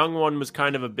the Young one was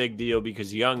kind of a big deal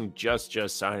because Young just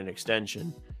signed an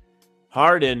extension.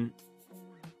 Harden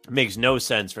makes no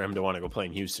sense for him to want to go play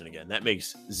in Houston again. That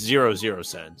makes zero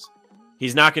sense.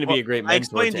 He's not going to be a great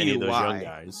mentor to any of those young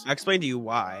guys. I explained to you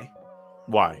why.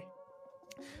 Why?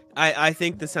 I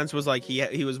think the sense was like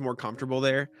he was more comfortable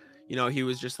there. You know, he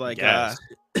was just like yes.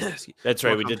 That's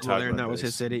right. We did talk there, about and that was this.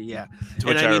 his city. Yeah. To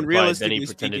which and I mean, replied, then he realistically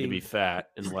pretended speaking, to be fat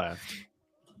and left.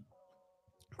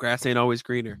 Grass ain't always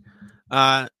greener.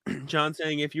 John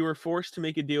saying, if you were forced to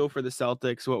make a deal for the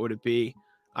Celtics, what would it be?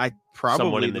 I probably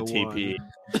someone in the TP.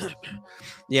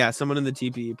 Yeah, someone in the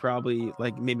TP. Probably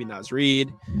like maybe Naz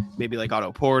Reid, maybe like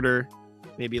Otto Porter,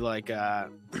 maybe like. I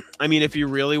mean, if you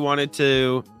really wanted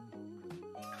to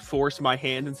force my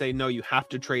hand and say no, you have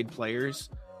to trade players.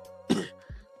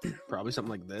 Probably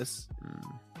something like this.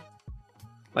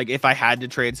 Like if I had to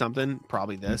trade something,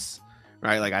 probably this.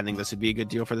 Right, like I think this would be a good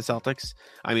deal for the Celtics.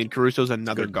 I mean, Caruso's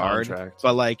another guard,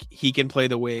 but like he can play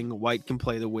the wing. White can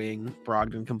play the wing.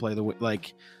 Brogdon can play the wing.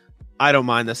 Like, I don't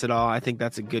mind this at all. I think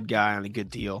that's a good guy on a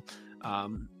good deal.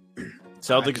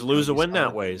 Celtics lose a win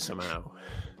that way somehow,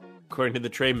 according to the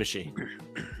trade machine.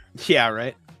 Yeah,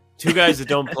 right. Two guys that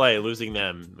don't play, losing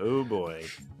them. Oh boy.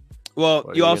 Well,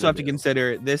 you also have to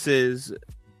consider this is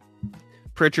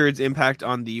Pritchard's impact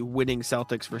on the winning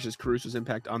Celtics versus Caruso's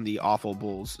impact on the awful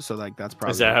Bulls. So like that's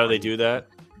probably. Is that how they do that?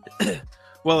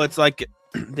 Well, it's like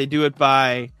they do it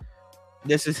by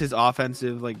this is his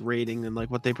offensive like rating and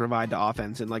like what they provide to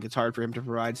offense, and like it's hard for him to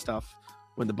provide stuff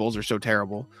when the Bulls are so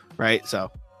terrible, right? So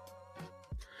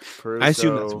Caruso, I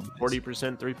assume that's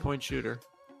 40% 3-point shooter.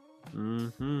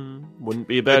 Wouldn't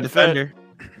be a bad defender.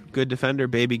 Good defender,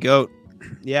 baby goat.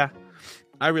 Yeah.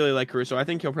 I really like Caruso. I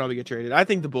think he'll probably get traded. I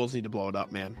think the Bulls need to blow it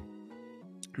up, man.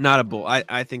 Not a Bull.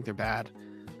 I think they're bad.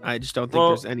 I just don't think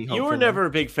there's any hope. You were never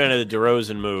a big fan of the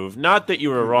DeRozan move. Not that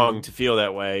you were wrong to feel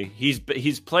that way. He's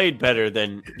played better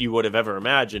than you would have ever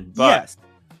imagined. But yes,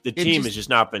 the team has just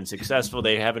not been successful.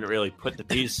 They haven't really put the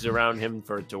pieces around him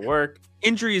for it to work.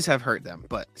 Injuries have hurt them,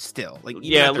 but still, like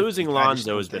losing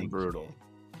Lonzo has been brutal.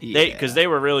 Because they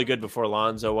were really good before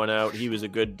Lonzo went out. He was a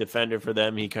good defender for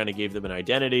them. He kind of gave them an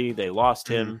identity. They lost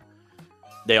him.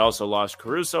 They also lost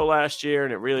Caruso last year,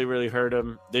 and it really, really hurt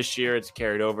them. This year, it's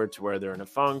carried over to where they're in a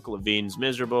funk. Levine's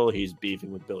miserable. He's beefing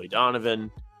with Billy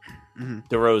Donovan.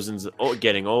 DeRozan's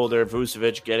getting older.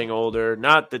 Vucevic getting older.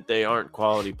 Not that they aren't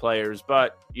quality players,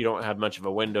 but you don't have much of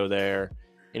a window there,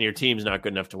 and your team's not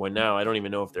good enough to win now. I don't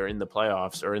even know if they're in the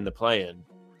playoffs or in the play-in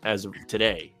as of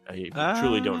today. I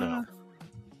truly don't know.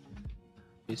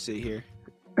 You see here.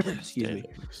 Excuse me.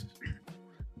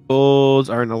 Bulls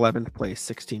are in 11th place,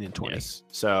 16 and 20. Yes.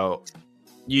 So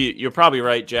you're probably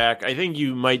right, Jack. I think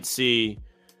you might see,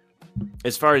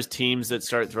 as far as teams that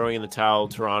start throwing in the towel,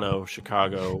 Toronto,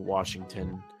 Chicago,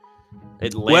 Washington,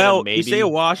 Atlanta, Well, maybe. you say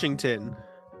Washington.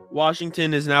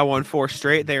 Washington is now won 4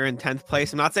 straight. They're in 10th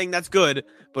place. I'm not saying that's good,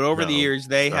 but over the No, years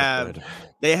they it's not have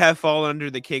good. fallen under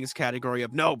the Kings category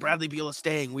of no, Bradley Beal is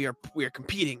staying. We are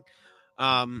competing.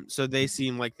 So they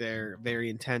seem like they're very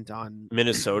intent on.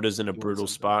 Minnesota's in a brutal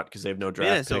spot because they have no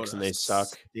draft picks and they suck.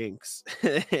 Stinks.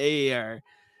 They are.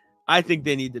 I think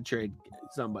they need to trade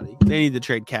somebody. They need to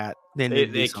trade Cat.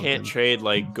 They can't trade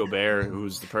like Gobert,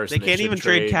 who's the person They can't even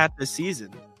trade Cat this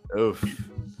season Oof.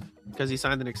 because he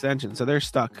signed an extension. So they're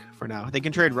stuck for now. They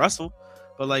can trade Russell,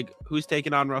 but like, who's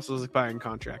taking on Russell's expiring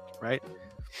contract, right?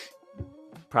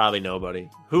 Probably nobody.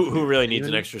 Who really needs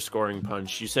an Even- extra scoring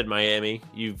punch? You said Miami.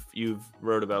 You've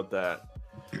wrote about that.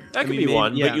 That could mean, be maybe-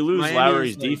 one, yeah, but you lose Miami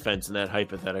Lowry's is, like- defense in that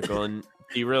hypothetical, and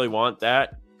do you really want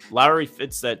that? Lowry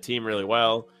fits that team really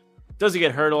well. Does he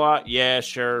get hurt a lot? Yeah,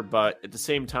 sure, but at the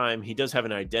same time, he does have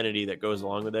an identity that goes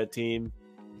along with that team.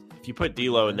 If you put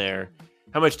D'Lo in there,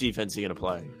 how much defense is he going to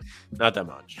play? Not that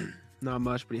much. Not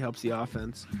much, but he helps the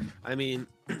offense. I mean,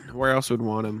 where else would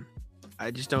want him?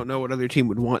 I just don't know what other team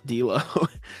would want D'Lo,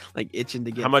 like itching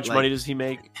to get. How much like, money does he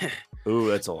make? Ooh,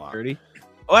 that's a lot. 30?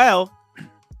 Well,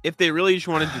 if they really just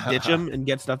wanted to ditch him and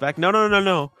get stuff back,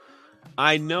 no.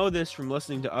 I know this from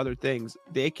listening to other things.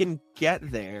 They can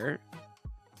get there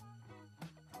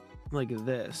like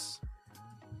this.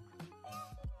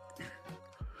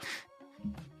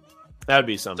 That'd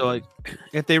be something. So, like,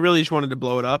 if they really just wanted to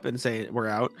blow it up and say we're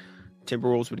out,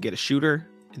 Timberwolves would get a shooter.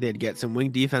 They'd get some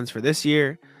wing defense for this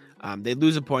year. They'd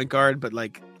lose a point guard, but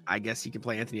like, I guess you can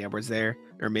play Anthony Edwards there,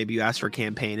 or maybe you ask for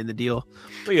Campaign in the deal.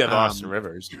 Well, you have Austin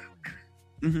Rivers,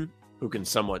 Mhm. who can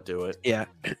somewhat do it. Yeah,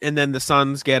 and then the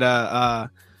Suns get a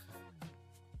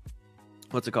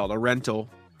what's it called? A rental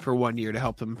for 1 year to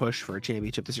help them push for a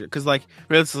championship this year. Because like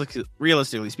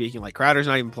realistically speaking, like Crowder's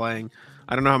not even playing.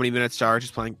 I don't know how many minutes Jarge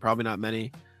is playing. Probably not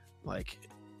many. Like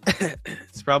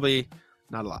it's probably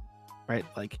not a lot, right?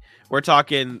 Like we're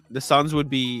talking, the Suns would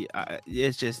be.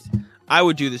 It's just I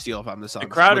would do this deal if I'm the Suns. The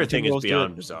Crowder Would thing is Timberwolves do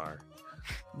beyond it? bizarre.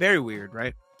 Very weird,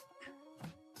 right?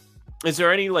 Is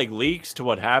there any like leaks to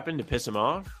what happened to piss him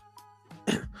off?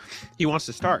 He wants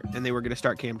to start, and they were going to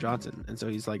start Cam Johnson, and so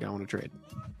he's like, I want to trade.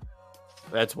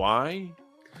 That's why.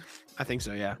 I think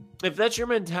so, yeah. If that's your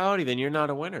mentality, then you're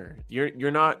not a winner. You're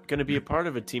not going to be a part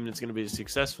of a team that's going to be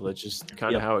successful. It's just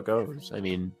kind of how it goes. I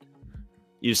mean,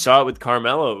 you saw it with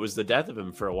Carmelo. It was the death of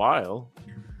him for a while.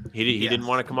 He didn't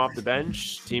want to come off the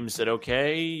bench. Team said,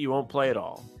 "Okay, you won't play at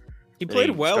all." He And played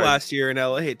he well started- last year in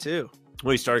LA too.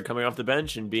 Well, he started coming off the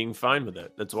bench and being fine with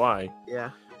it. That's why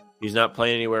Yeah. he's not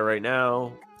playing anywhere right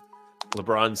now.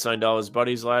 LeBron signed all his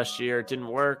buddies last year. It didn't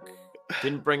work.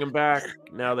 Didn't bring him back.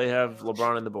 Now they have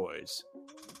LeBron and the boys.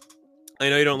 I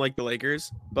know you don't like the Lakers,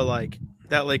 but like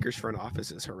that Lakers front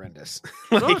office is horrendous.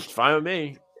 No, like, it's fine with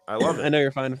me. I love I it. know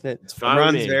you're fine with it. It's fine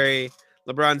with me.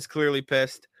 LeBron's clearly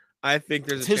pissed. I think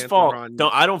there's It's a his chance fault. LeBron,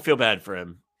 I don't feel bad for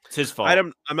him. It's his fault.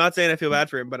 I'm not saying I feel bad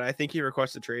for him, but I think he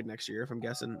requests a trade next year. If I'm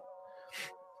guessing,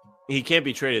 He can't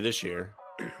be traded this year.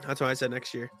 that's why I said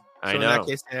next year. I So know. in that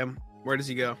case, Sam, where does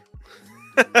he go?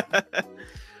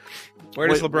 Where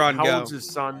does Wait, LeBron how go? old's his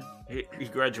son? He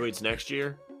graduates next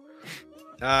year.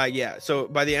 Yeah. So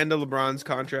by the end of LeBron's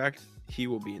contract, he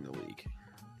will be in the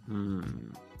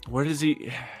league. Where does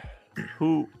he?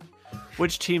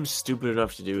 Which team's stupid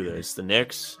enough to do this? The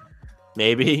Knicks?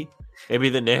 Maybe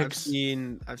the I've Knicks.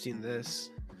 seen this.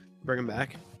 Bring him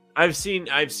back. I've seen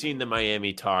the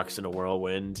Miami talks in a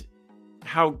whirlwind.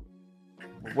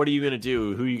 What are you gonna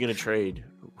do? Who are you gonna trade?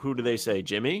 Who do they say?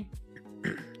 Jimmy?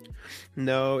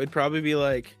 No, it'd probably be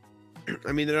like,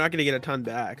 I mean, they're not going to get a ton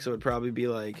back, so it'd probably be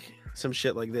like some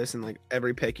shit like this, and like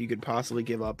every pick you could possibly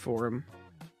give up for him.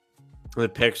 The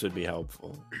picks would be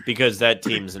helpful because that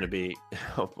team's gonna be.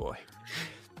 Oh boy.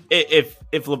 If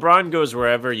LeBron goes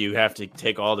wherever, you have to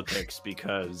take all the picks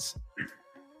because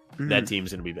that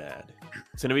team's gonna be bad.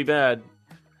 It's gonna be bad.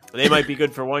 They might be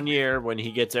good for 1 year when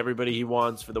he gets everybody he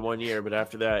wants for the 1 year, but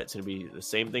after that, it's going to be the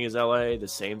same thing as LA, the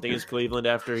same thing as Cleveland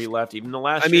after he left. Even the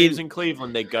last year he was in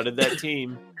Cleveland, they gutted that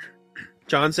team.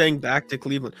 John saying back to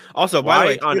Cleveland. Also, by the Why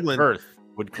way, on Cleveland, earth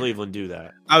would Cleveland do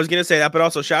that? I was going to say that, but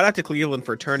also shout out to Cleveland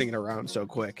for turning it around so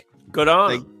quick. Good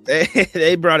on.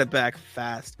 They brought it back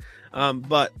fast.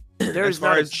 But there's as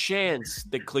far not a as chance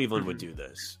that Cleveland would do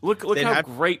this. Look They'd how have-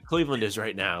 great Cleveland is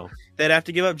right now. they'd have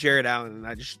to give up Jared Allen, and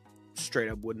I just straight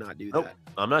up would not do Nope. that.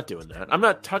 I'm not doing that. I'm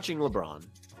not touching LeBron.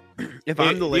 If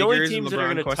I'm the The only Lakers and teams that are LeBron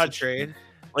gonna requests a touch- trade,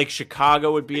 Like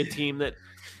Chicago would be a team that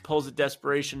pulls a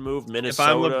desperation move.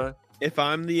 Minnesota. if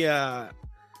I'm the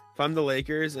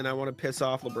Lakers and I want to piss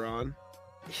off LeBron,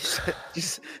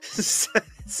 just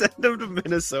Send him to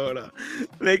Minnesota.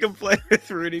 Make him play with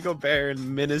Rudy Gobert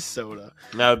in Minnesota.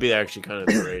 That would be actually kind of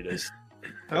the greatest.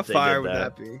 How if they fire did would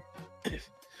that be?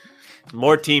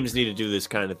 More teams need to do this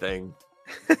kind of thing.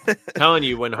 Telling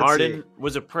you, when Let's Harden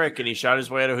was a prick and he shot his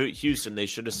way out of Houston, they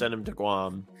should have sent him to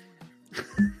Guam.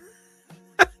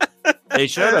 They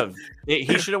should have. He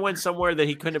should have went somewhere that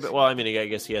he couldn't have been. Well, I mean, I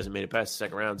guess he hasn't made it past the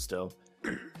second round still.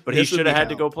 But he This would should have be had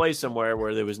to hell. go play somewhere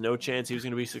where there was no chance he was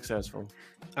going to be successful.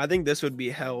 I think this would be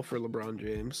hell for LeBron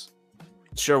James.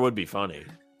 Sure would be funny.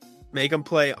 Make him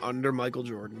play under Michael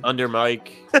Jordan. Under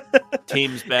Mike,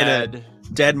 team's In a bad.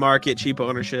 dead market, cheap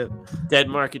ownership. Dead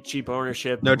market, cheap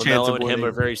ownership. No chance of LaMelo and him winning.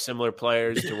 are very similar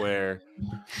players to where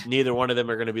neither one of them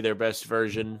are going to be their best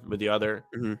version with the other.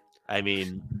 Mhm. I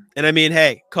mean, And I mean,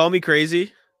 hey, call me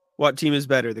crazy. What team is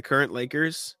better, the current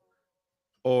Lakers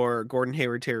or Gordon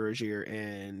Hayward, Terry Rozier,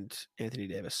 and Anthony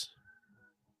Davis?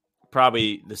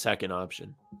 probably the second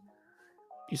option.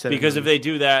 You said Because if they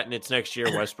do that and it's next year,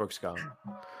 Westbrook's gone.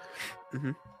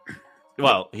 Mhm.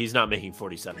 Well, he's not making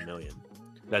 $47 million.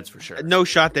 That's for sure. no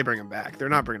shot they bring him back. They're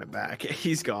not bringing him back.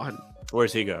 He's gone.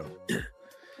 Where's he go?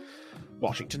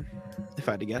 Washington, if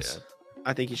I had to guess.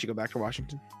 I think he should go back to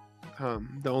Washington.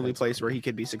 The only place where he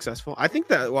could be successful. I think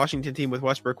that Washington team with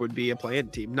Westbrook would be a play-in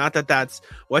team. Not that that's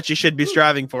what you should be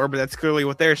striving for, but that's clearly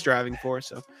what they're striving for.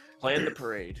 So, Plan the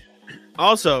parade.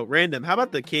 also random. How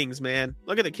about the Kings, man?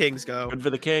 Look at the Kings go. Good for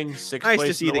the Kings. Sixth Nice place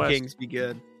to see in the West. Kings be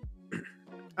good.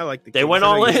 I like the. They Kings. went I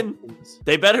know all you in. like the Kings.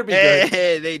 They better be good.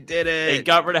 Hey, they did it. They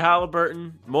got rid of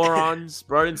Halliburton. Morons.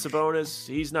 Brought in Sabonis.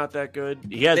 He's not that good.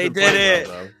 He has They been did playing it.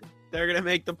 well, though. They're gonna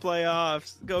make the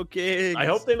playoffs. Go Kings. I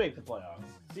hope they make the playoffs.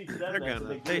 See, to them, They're that's a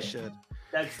gonna. big They deal. should.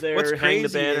 That's their What's hang the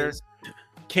crazy banner. is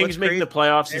Kings what's making the crazy-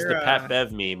 playoffs is the they're, Pat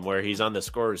Bev meme where he's on the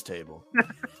scorer's table.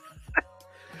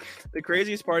 the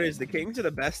craziest part is the Kings are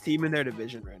the best team in their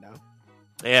division right now.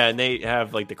 Yeah, and they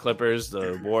have like the Clippers,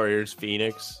 the Warriors,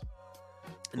 Phoenix,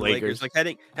 And the Lakers. Like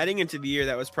heading into the year,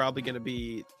 that was probably going to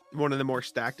be one of the more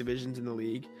stacked divisions in the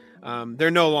league.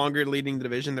 They're no longer leading the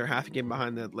division; they're half a game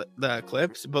behind the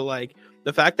Clips. But like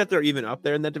the fact that they're even up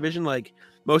there in that division, like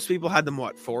most people had them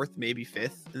fourth, maybe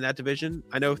fifth in that division.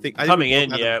 I think Coming we both in,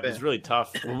 had them yeah, it was fifth. really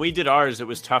tough. When we did ours, it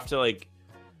was tough to like.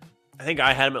 I think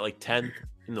I had him at like 10th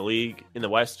in the league in the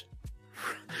West,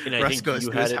 and I Russ think goes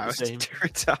you to had his it the house same. to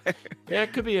retire. Yeah,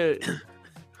 it could be a.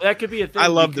 That could be a thing. I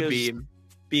love the because- beam.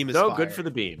 Beam is No, fire. good for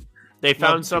the beam. They the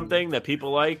found beam. something that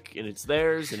people like, and it's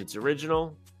theirs, and it's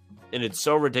original, and it's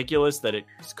so ridiculous that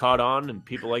it's caught on, and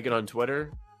people like it on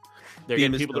Twitter. They're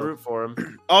Beam getting is people to dope. root for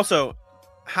him. Also,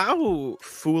 how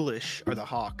foolish are the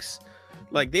Hawks?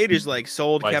 Like they just like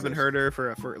sold Why is Kevin this? Herter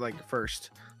for a first.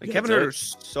 Like Yeah, Kevin that's it.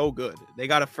 Herter's so good. They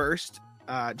got a first,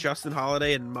 Justin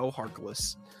Holiday and Mo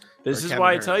Harkless. This Or is Kevin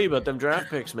why I Herter. tell you about them draft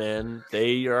picks, man.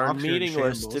 They are Hawks are in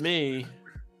meaningless to shambles. me.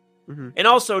 Mhm. And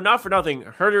also, not for nothing,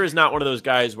 Herter is not one of those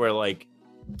guys where like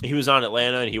he was on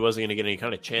Atlanta and he wasn't going to get any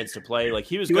kind of chance to play. Like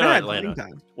he was He good would on have Atlanta.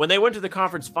 time. When they went to the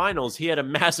conference finals, he had a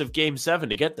massive Game 7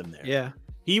 to get them there. Yeah.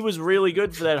 He was really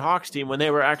good for that Hawks team when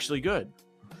they were actually good.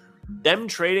 Them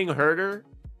trading Herter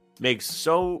makes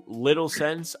so little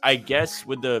sense. I guess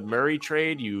with the Murray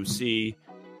trade, you see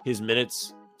his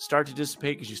minutes start to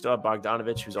dissipate because you still have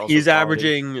Bogdanovich, who's also He's quality.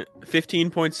 averaging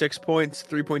 15.6 points,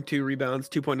 3.2 rebounds,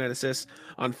 2.9 assists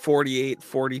on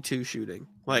 48-42 shooting.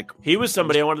 Like He was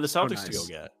somebody I wanted the Celtics nice. to go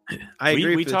get. I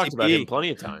agree. We for the talked about TPE. him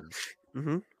plenty of times.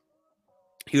 Mm-hmm.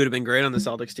 He would have been great on the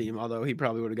Celtics team, although he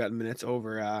probably would have gotten minutes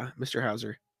over Mr.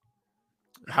 Hauser.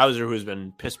 Hauser, who's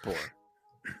been piss poor.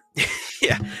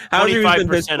 Yeah, Hauser has been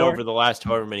pissed 25% poor. over the last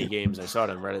however many games. I saw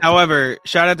it on Reddit. However,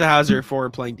 shout out to Hauser for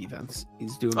playing defense.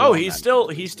 He's doing. well Oh, on he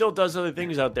that. still does other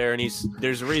things out there, and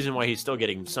there's a reason why he's still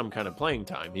getting some kind of playing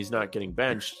time. He's not getting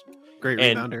benched. Great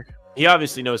and- rebounder. He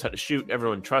obviously knows how to shoot.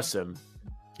 Everyone trusts him.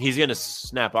 He's going to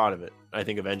snap out of it, I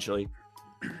think, eventually.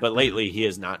 But lately, he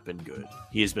has not been good.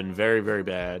 He has been very, very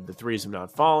bad. The threes have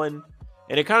not fallen.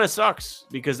 And it kind of sucks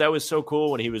because that was so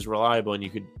cool when he was reliable and you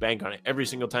could bank on it. Every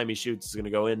single time he shoots, it's going to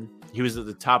go in. He was at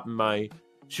the top of my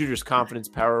shooter's confidence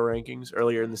power rankings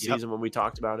earlier in the Yep. season when we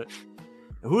talked about it.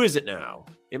 Who is it now?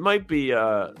 It might be,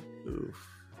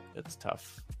 that's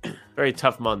tough. Very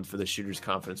tough month for the shooter's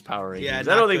confidence power rankings. Yeah, I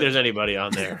not don't think good. there's anybody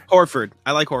on there. Horford.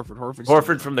 I like Horford.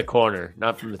 Horford from the corner,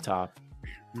 not from the top.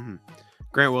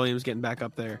 Grant Williams getting back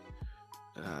up there.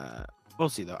 We'll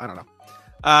see though. I don't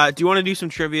know. Do you want to do some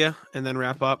trivia and then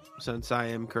wrap up? Since I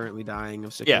am currently dying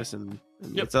of sickness and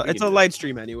Yep, it's a we it's can a do light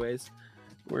stream anyways.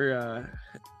 We're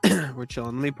we're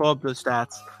chilling. Let me pull up the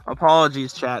stats.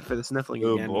 Apologies, chat, for the sniffling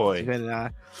Oh, again. boy.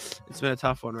 It's been a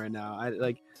tough one right now.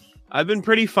 I've been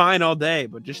pretty fine all day,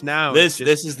 but just now This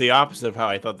is the opposite of how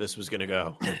I thought this was going to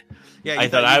go. yeah. I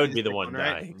thought I you would did be the pick one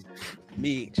right? dying.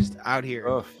 Me just out here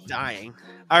Ugh. dying.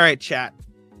 All right, chat.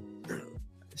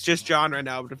 It's just John right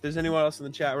now, but if there's anyone else in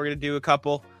the chat, we're gonna do a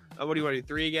couple. What do you want to do?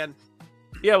 3 again?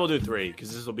 Yeah, we'll do 3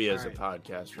 because this will be as All a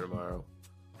podcast for tomorrow.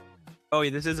 Oh,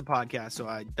 yeah, this is a podcast, so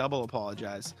I double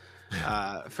apologize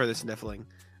for the sniffling.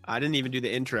 I didn't even do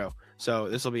the intro, so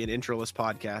this will be an introless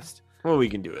podcast. Well, we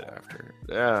can do it after.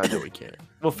 No, we can't.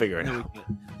 We'll figure it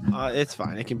out. It's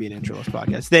fine. It can be an introless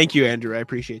podcast. Thank you, Andrew. I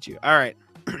appreciate you. All right.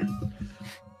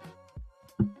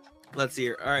 Let's see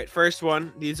here. All right, first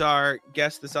one. These are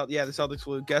guess the Celtics. Yeah, the Celtics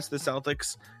will guess the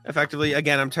Celtics effectively.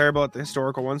 Again, I'm terrible at the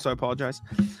historical one, so I apologize.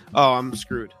 Oh, I'm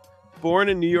screwed. Born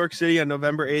in New York City on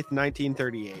November 8th,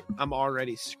 1938. I'm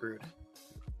already screwed.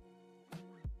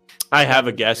 I have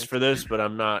a guess for this, but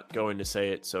I'm not going to say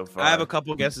it so far. I have a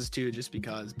couple guesses too, just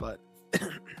because, but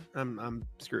I'm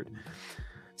screwed.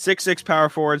 6'6" power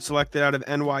forward selected out of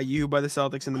NYU by the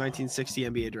Celtics in the 1960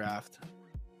 NBA draft.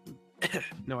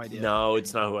 No idea. No,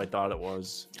 it's not who I thought it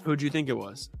was. Who'd you think it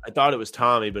was? I thought it was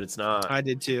Tommy, but it's not. I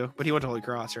did too, but he went to Holy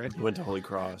Cross, right? He went to Holy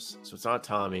Cross, so it's not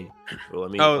Tommy. Well,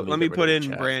 let me get put rid of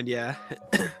in the chat. Brand, yeah.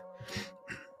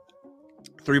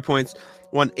 3 points.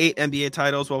 Won 8 NBA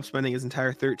titles while spending his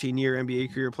entire 13-year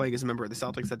NBA career playing as a member of the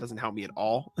Celtics. That doesn't help me at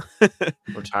all.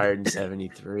 Retired in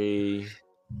 73.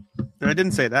 No, I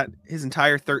didn't say that. His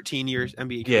entire 13 years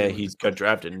NBA career. Yeah, he got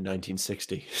drafted in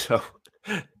 1960. So,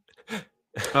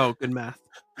 Oh, good math.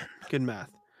 Good math.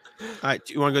 All right,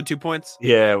 you want to go 2 points?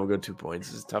 yeah, we'll go 2 points.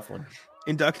 This is a tough one.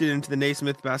 Inducted into the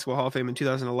Naismith Basketball Hall of Fame in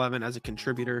 2011 as a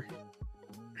contributor.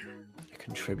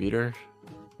 Contributor?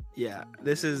 Yeah,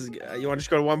 this is. You want to just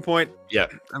go to 1 point? Yeah.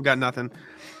 I've got nothing.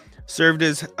 Served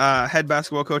as head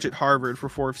basketball coach at Harvard for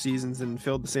 4 seasons and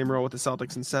filled the same role with the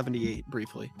Celtics in '78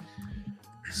 briefly.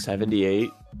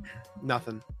 78?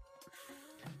 Nothing.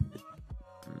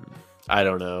 I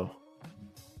don't know.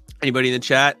 Anybody in the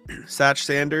chat? Satch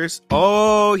Sanders.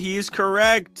 Oh, he's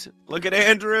correct. Look at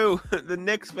Andrew, the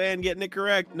Knicks fan, getting it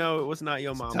correct. No, it was not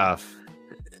Yo Mama. Tough.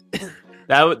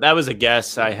 That was a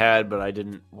guess I had, but I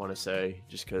didn't want to say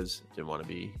just because I didn't want to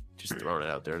be just throwing it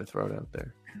out there to throw it out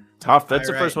there. Tough. That's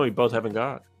All the first one we both haven't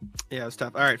got. Yeah, it was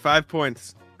tough. All right, 5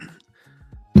 points.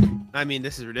 I mean,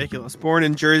 this is ridiculous. Born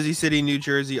in Jersey City, New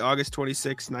Jersey, August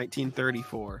 26,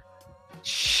 1934.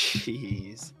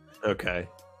 Jeez. Okay.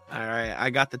 All right, I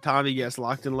got the Tommy guess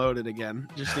locked and loaded again,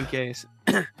 just in case.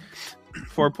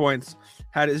 4 points.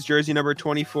 Had his jersey number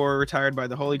 24 retired by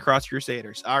the Holy Cross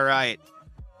Crusaders. All right.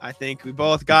 I think we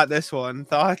both got this one.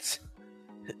 Thoughts?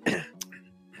 You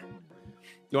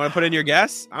want to put in your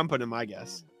guess? I'm putting in my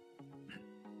guess.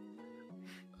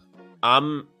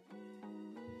 I'm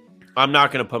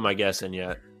not going to put my guess in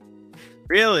yet.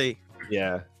 Really?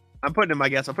 Yeah. I'm putting in my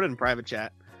guess. I'll put it in private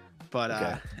chat. But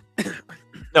Okay.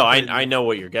 No, I know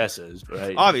what your guess is,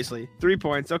 but obviously 3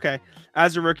 points. Okay.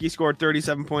 As a rookie, scored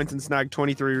 37 points and snagged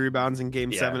 23 rebounds in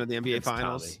Game 7 of the NBA it's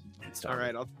Finals. Tommy. It's All Tommy.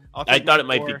 right. I'll I take thought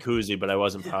my it might be 4. Kuzi, but I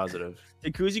wasn't positive.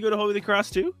 Did Kuzi go to Holy Cross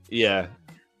too? Yeah.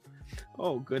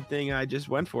 Oh, good thing I just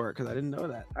went for it because I didn't know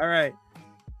that. All right.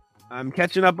 I'm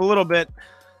catching up a little bit.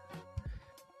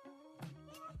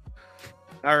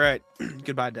 All right.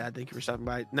 Goodbye, Dad. Thank you for stopping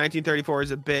by. 1934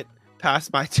 is a bit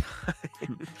past my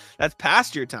time. That's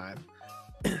past your time.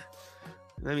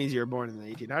 That means you were born in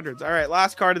the 1800s. All right.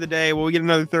 Last card of the day. Well, we get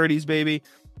another 30s, baby.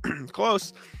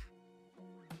 Close.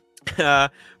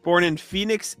 Born in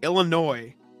Phoenix,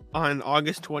 Illinois on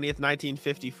August 20th,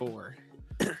 1954.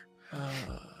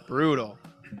 Brutal.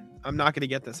 I'm not going to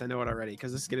get this. I know it already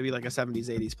because this is going to be like a 70s,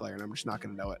 80s player, and I'm just not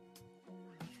going to know it.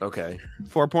 Okay.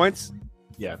 4 points.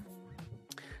 Yeah.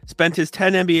 Spent his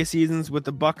 10 NBA seasons with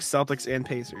the Bucks, Celtics, and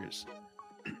Pacers.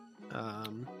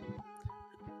 10.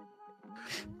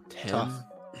 Tough.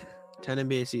 10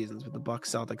 NBA seasons with the Bucks,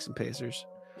 Celtics, and Pacers.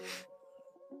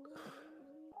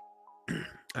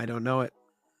 I don't know it.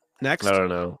 Next. I don't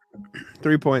know.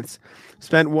 3 points.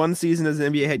 Spent 1 season as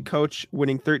an NBA head coach,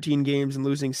 winning 13 games and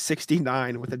losing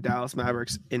 69 with the Dallas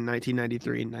Mavericks in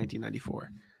 1993 and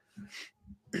 1994.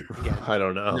 Again, I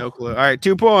don't know. no clue. All right,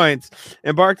 2 points.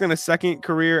 Embarked on a second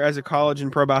career as a college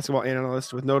and pro basketball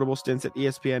analyst with notable stints at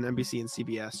ESPN, NBC, and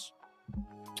CBS.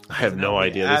 I have no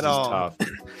idea. This is tough.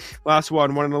 Last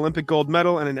one. Won an Olympic gold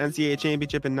medal and an NCAA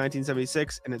championship in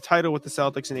 1976 and a title with the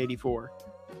Celtics in 84.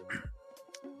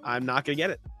 I'm not going to get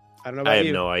it. I don't know about I have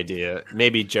you. no idea.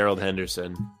 Maybe Gerald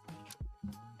Henderson.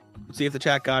 Let's see if the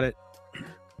chat got it.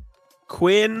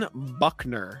 Quinn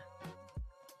Buckner.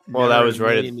 Well, Never that was in a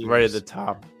right at million years. the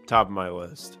top of my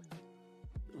list.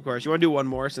 of course. You want to do one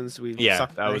more since we Yeah,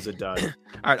 sucked that today? was a dud.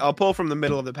 All right, I'll pull from the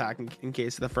middle of the pack in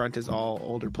case the front is all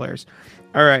older players.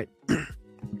 All right.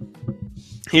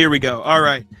 Here we go. All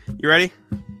right. You ready?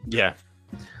 Yeah.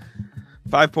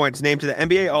 5 points. Named to the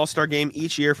NBA All-Star Game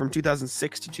each year from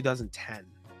 2006 to 2010.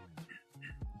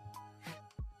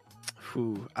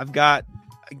 Ooh, I've got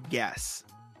a guess,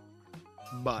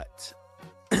 but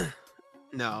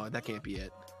no, that can't be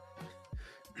it.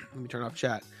 Let me turn off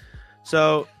chat.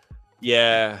 So,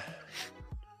 Yeah.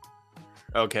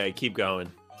 Okay, keep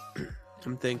going.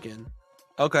 I'm thinking.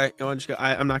 Okay,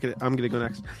 I'm gonna go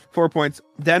next. 4 points.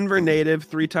 Denver native,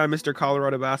 3-time Mr.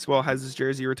 Colorado basketball, has his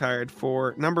jersey retired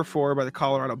for number 4 by the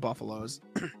Colorado Buffaloes.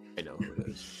 I know who it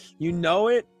is. You know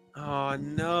it? Oh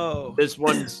no. This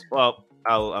one's well.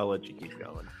 I'll let you keep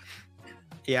going.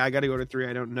 Yeah, I got to go to 3.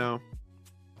 I don't know.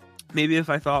 Maybe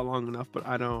if I thought long enough, but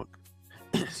I don't.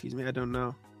 Excuse me, I don't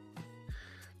know.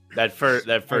 That first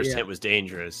yeah. hit was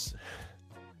dangerous.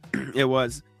 It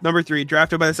was. Number 3,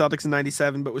 drafted by the Celtics in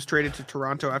 97, but was traded to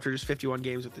Toronto after just 51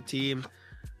 games with the team.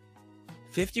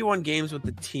 51 games with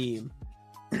the team.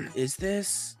 Is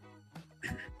this?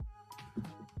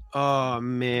 Oh,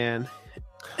 man.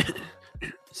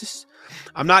 Is this...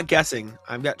 I'm not guessing.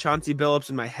 I've got Chauncey Billups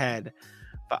in my head,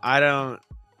 but I don't.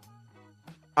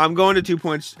 I'm going to 2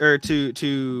 points or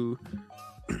to.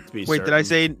 Wait, certain.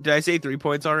 did I say 3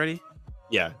 points already?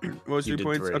 Yeah. What was You 3 did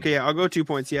points? 3. Okay, yeah, I'll go 2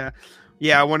 points. Yeah.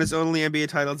 I won his only NBA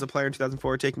title as a player in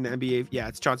 2004, taking the NBA. Yeah,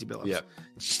 it's Chauncey Billups. Yeah.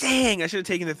 Dang, I should have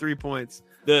taken the 3 points.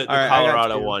 The All right, I got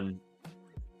Colorado 2. one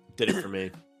did it for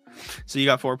me. So you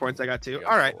got 4 points. I got 2. I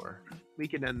got All right, 4. we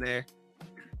can end there.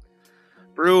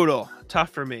 Brutal,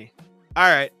 tough for me. All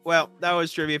right, well, that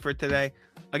was trivia for today.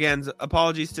 Again,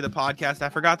 apologies to the podcast. I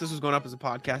forgot this was going up as a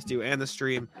podcast too, and the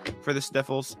stream for the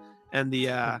Sniffles and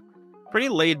the pretty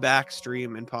laid back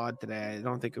stream and pod today. I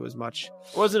don't think it was much.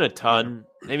 It wasn't a ton.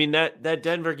 I mean, that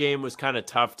Denver game was kind of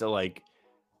tough to like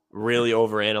really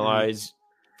overanalyze.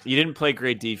 You didn't play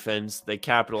great defense. They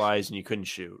capitalized and you couldn't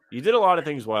shoot. You did a lot of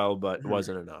things well, but it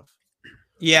wasn't enough.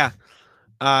 Yeah.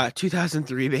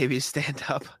 2003 babies, stand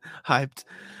up, hyped.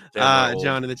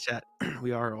 John in the chat.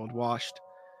 We are old, washed.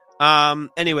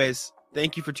 Anyways,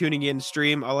 thank you for tuning in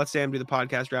stream. I'll let Sam do the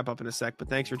podcast wrap up in a sec, but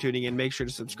thanks for tuning in. Make sure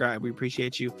to subscribe. We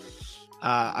appreciate you.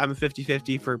 I'm a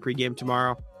 50-50 for pregame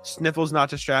tomorrow. Sniffles not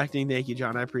distracting. Thank you,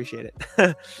 John. I appreciate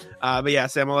it. But yeah,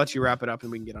 Sam, I'll let you wrap it up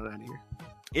and we can get on out of here.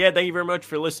 Yeah, thank you very much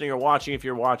for listening or watching. If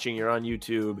you're watching, you're on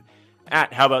YouTube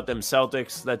at How About Them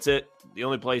Celtics. That's it. The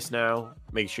only place now.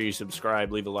 Make sure you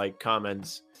subscribe, leave a like,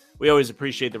 comments. We always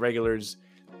appreciate the regulars.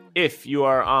 If you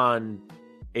are on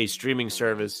a streaming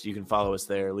service, you can follow us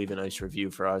there. Leave a nice review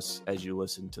for us as you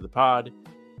listen to the pod.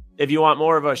 If you want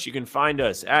more of us, you can find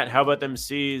us at How About Them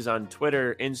C's on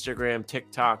Twitter, Instagram,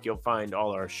 TikTok. You'll find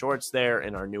all our shorts there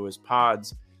and our newest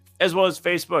pods, as well as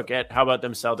Facebook at How About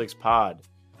Them Celtics Pod.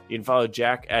 You can follow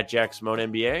Jack at Jack Simone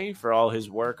NBA for all his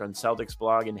work on Celtics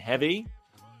blog and Heavy.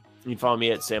 You can follow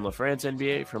me at Sam LaFrance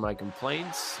NBA for my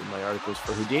complaints and my articles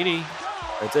for Houdini.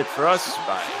 That's it for us.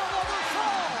 Bye.